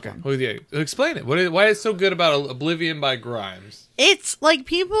about this one. Okay. Well, yeah. Explain it. Why is it so good about Oblivion by Grimes? It's like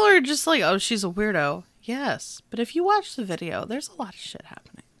people are just like, oh, she's a weirdo. Yes. But if you watch the video, there's a lot of shit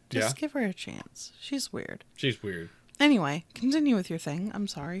happening. Just give her a chance. She's weird. She's weird. Anyway, continue with your thing. I'm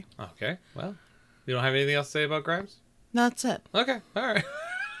sorry. Okay. Well, you don't have anything else to say about Grimes? That's it. Okay. All right.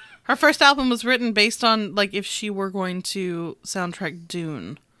 Her first album was written based on, like, if she were going to soundtrack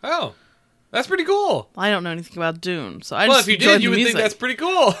Dune. Oh. That's pretty cool. I don't know anything about Dune, so I well, just if you did, you would music. think that's pretty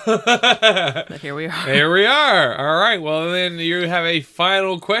cool. But here we are. Here we are. All right. Well, then you have a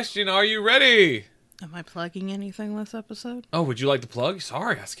final question. Are you ready? Am I plugging anything this episode? Oh, would you like to plug?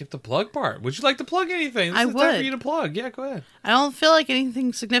 Sorry, I skipped the plug part. Would you like to plug anything? I This is would. time for you to plug. Yeah, go ahead. I don't feel like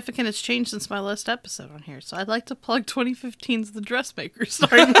anything significant has changed since my last episode on here, so I'd like to plug 2015's The Dressmaker,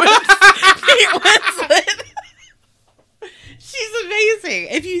 starring Kate Winslet. She's amazing.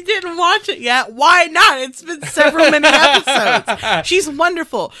 If you didn't watch it yet, why not? It's been several many episodes. She's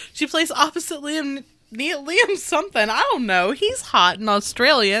wonderful. She plays opposite Liam Liam something. I don't know. He's hot and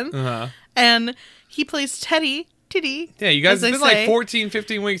Australian. Uh-huh. And he plays Teddy. Yeah, you guys, as it's they been like say. 14,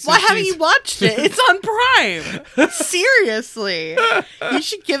 15 weeks Why since haven't you watched it? It's on Prime. Seriously. You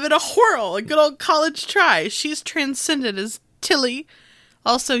should give it a whirl. A good old college try. She's transcended as Tilly.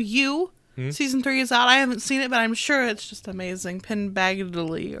 Also, Season 3 is out. I haven't seen it, but I'm sure it's just amazing. Penn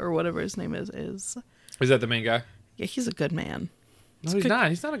Badgley, or whatever his name is. Is that the main guy? Yeah, he's a good man. No, he's not.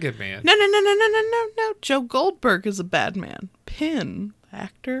 He's not a good man. No. Joe Goldberg is a bad man. Penn, the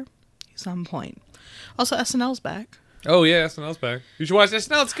actor, he's on point. Also, SNL's back. Oh, yeah, SNL's back. You should watch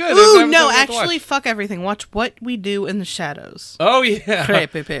SNL. It's good. Ooh, no, actually, fuck everything. Watch What We Do in the Shadows. Oh, yeah.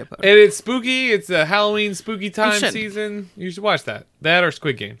 Creepy. And it's spooky. It's a Halloween spooky time should. season. You should watch that. That or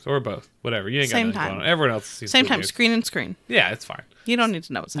Squid Games, or both. Whatever. You ain't got Same nothing time. going on. Everyone else sees Same Squid time, Games. screen and screen. Yeah, it's fine. You don't need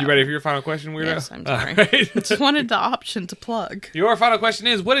to know what's You happening. ready for your final question, Weirdo? Yes, I'm sorry. All right. Just wanted the option to plug. Your final question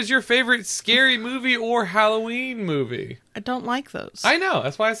is, what is your favorite scary movie or Halloween movie? I don't like those. I know.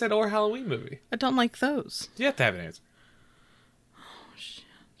 That's why I said or Halloween movie. I don't like those. You have to have an answer.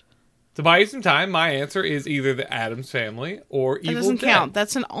 To buy you some time, my answer is either The Addams Family or Evil Dead. That doesn't count.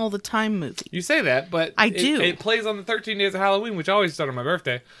 That's an all-the-time movie. You say that, but I do. It plays on the 13 days of Halloween, which always start on my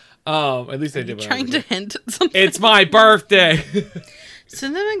birthday. At least they did. when I Trying was to a kid. hint at something. It's my birthday.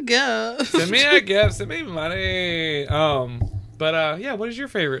 Send them a gift. Send me a gift. Send me money. Yeah. What is your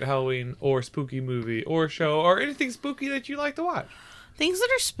favorite Halloween or spooky movie or show or anything spooky that you like to watch? Things that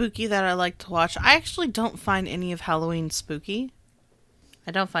are spooky that I like to watch. I actually don't find any of Halloween spooky.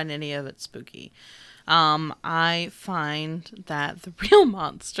 I don't find any of it spooky. I find that the real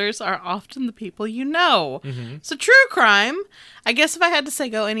monsters are often the people you know. Mm-hmm. So true crime. I guess if I had to say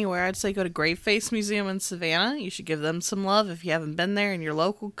go anywhere, I'd say go to Graveface Museum in Savannah. You should give them some love. If you haven't been there and you're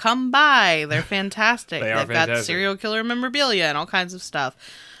local, come by. They're fantastic. They are They've got fantastic. serial killer memorabilia and all kinds of stuff.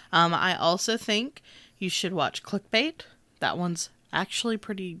 I also think you should watch Clickbait. That one's actually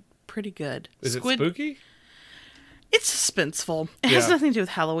pretty good. Is it spooky? It's suspenseful. It has Yeah. nothing to do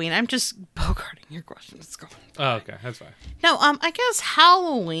with Halloween. I'm just bogarting your question. Let's go. Oh, okay. That's fine. No, I guess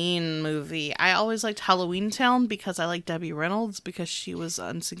Halloween movie. I always liked Halloween Town because I like Debbie Reynolds because she was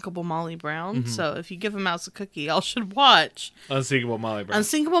Unsinkable Molly Brown. Mm-hmm. So if you give a mouse a cookie, y'all should watch Unsinkable Molly Brown.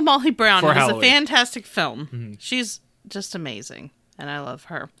 Unsinkable Molly Brown. For It was Halloween. a fantastic film. Mm-hmm. She's just amazing, and I love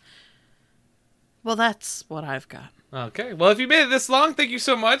her. Well, that's what I've got. Okay. Well, if you made it this long, thank you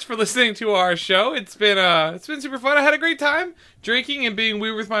so much for listening to our show. It's been super fun. I had a great time drinking and being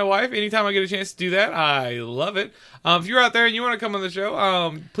weird with my wife. Anytime I get a chance to do that, I love it. If you're out there and you want to come on the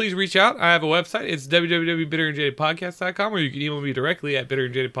show, please reach out. I have a website. It's www.bitterandjadedpodcast.com, or you can email me directly at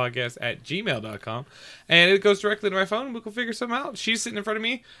bitterandjadedpodcast@gmail.com. And it goes directly to my phone, and we can figure something out. She's sitting in front of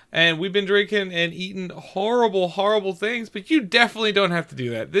me, and we've been drinking and eating horrible, horrible things, but you definitely don't have to do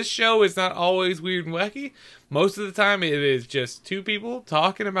that. This show is not always weird and wacky. Most of the time, it is just two people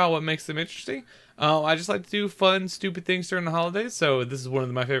talking about what makes them interesting. I just like to do fun, stupid things during the holidays, so this is one of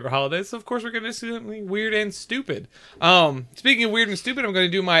my favorite holidays. So, of course, we're going to do something weird and stupid. Speaking of weird and stupid, I'm going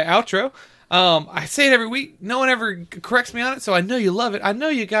to do my outro. I say it every week. No one ever corrects me on it, so I know you love it. I know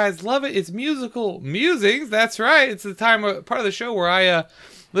you guys love it. It's musical musings. That's right. It's the part of the show where I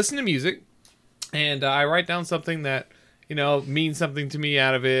listen to music, and I write down something that means something to me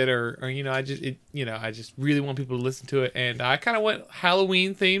out of it, or I just really want people to listen to it, and I kind of went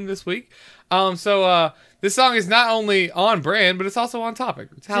Halloween themed this week. So this song is not only on brand, but it's also on topic.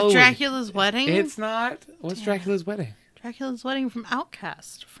 It's Is it Halloween. Dracula's Wedding? It's not. What's Dracula's Wedding? Dracula's Wedding from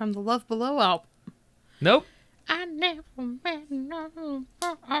Outkast, from the Love Below album. Nope. I never met no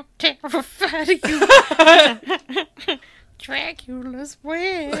one terrified of you. Dracula's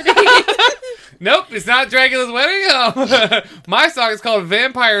Wedding. Nope, it's not Dracula's Wedding. My song is called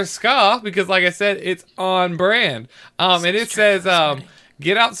Vampire Ska because, like I said, it's on brand. And it says,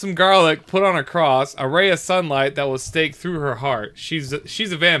 get out some garlic, put on a cross, a ray of sunlight that will stake through her heart. She's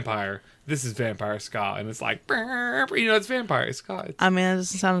a vampire. This is Vampire Ska. And it's like, it's Vampire Ska. I mean, it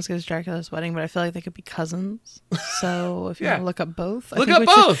doesn't sound as good as Dracula's Wedding, but I feel like they could be cousins. So if you Yeah. want to look up both. Look up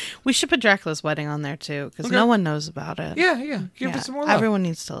both. We should put Dracula's Wedding on there, too, because no one knows about it. Yeah. Give it some more love. Everyone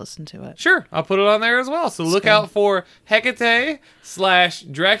needs to listen to it. Sure, I'll put it on there as well. So look out for Hecate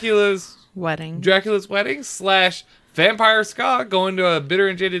 / Dracula's Wedding. Wedding / Vampire Ska, going to a Bitter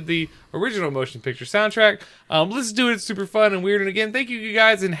and Jaded, the original motion picture soundtrack. Let's do it. It's super fun and weird. And again, thank you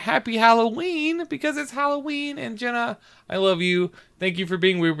guys, and happy Halloween, because it's Halloween. And Jenna, I love you. Thank you for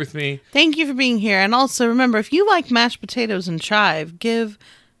being weird with me. Thank you for being here. And also remember, if you like mashed potatoes and chive, give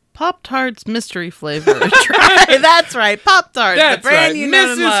Pop-Tarts mystery flavor. Try. That's right. Pop-Tarts. That's the brand right. you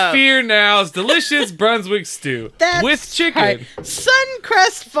know and Mrs. love. Fear Now's delicious Brunswick stew That's with chicken. right.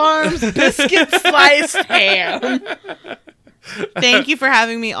 Suncrest Farms biscuit sliced ham. Thank you for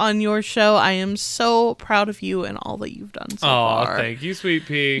having me on your show. I am so proud of you and all that you've done so far. Thank you, Sweet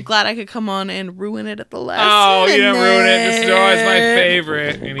Pea. Glad I could come on and ruin it at the last Oh, you minute. didn't ruin it. This is always my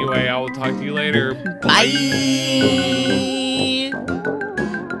favorite. Anyway, I will talk to you later. Bye.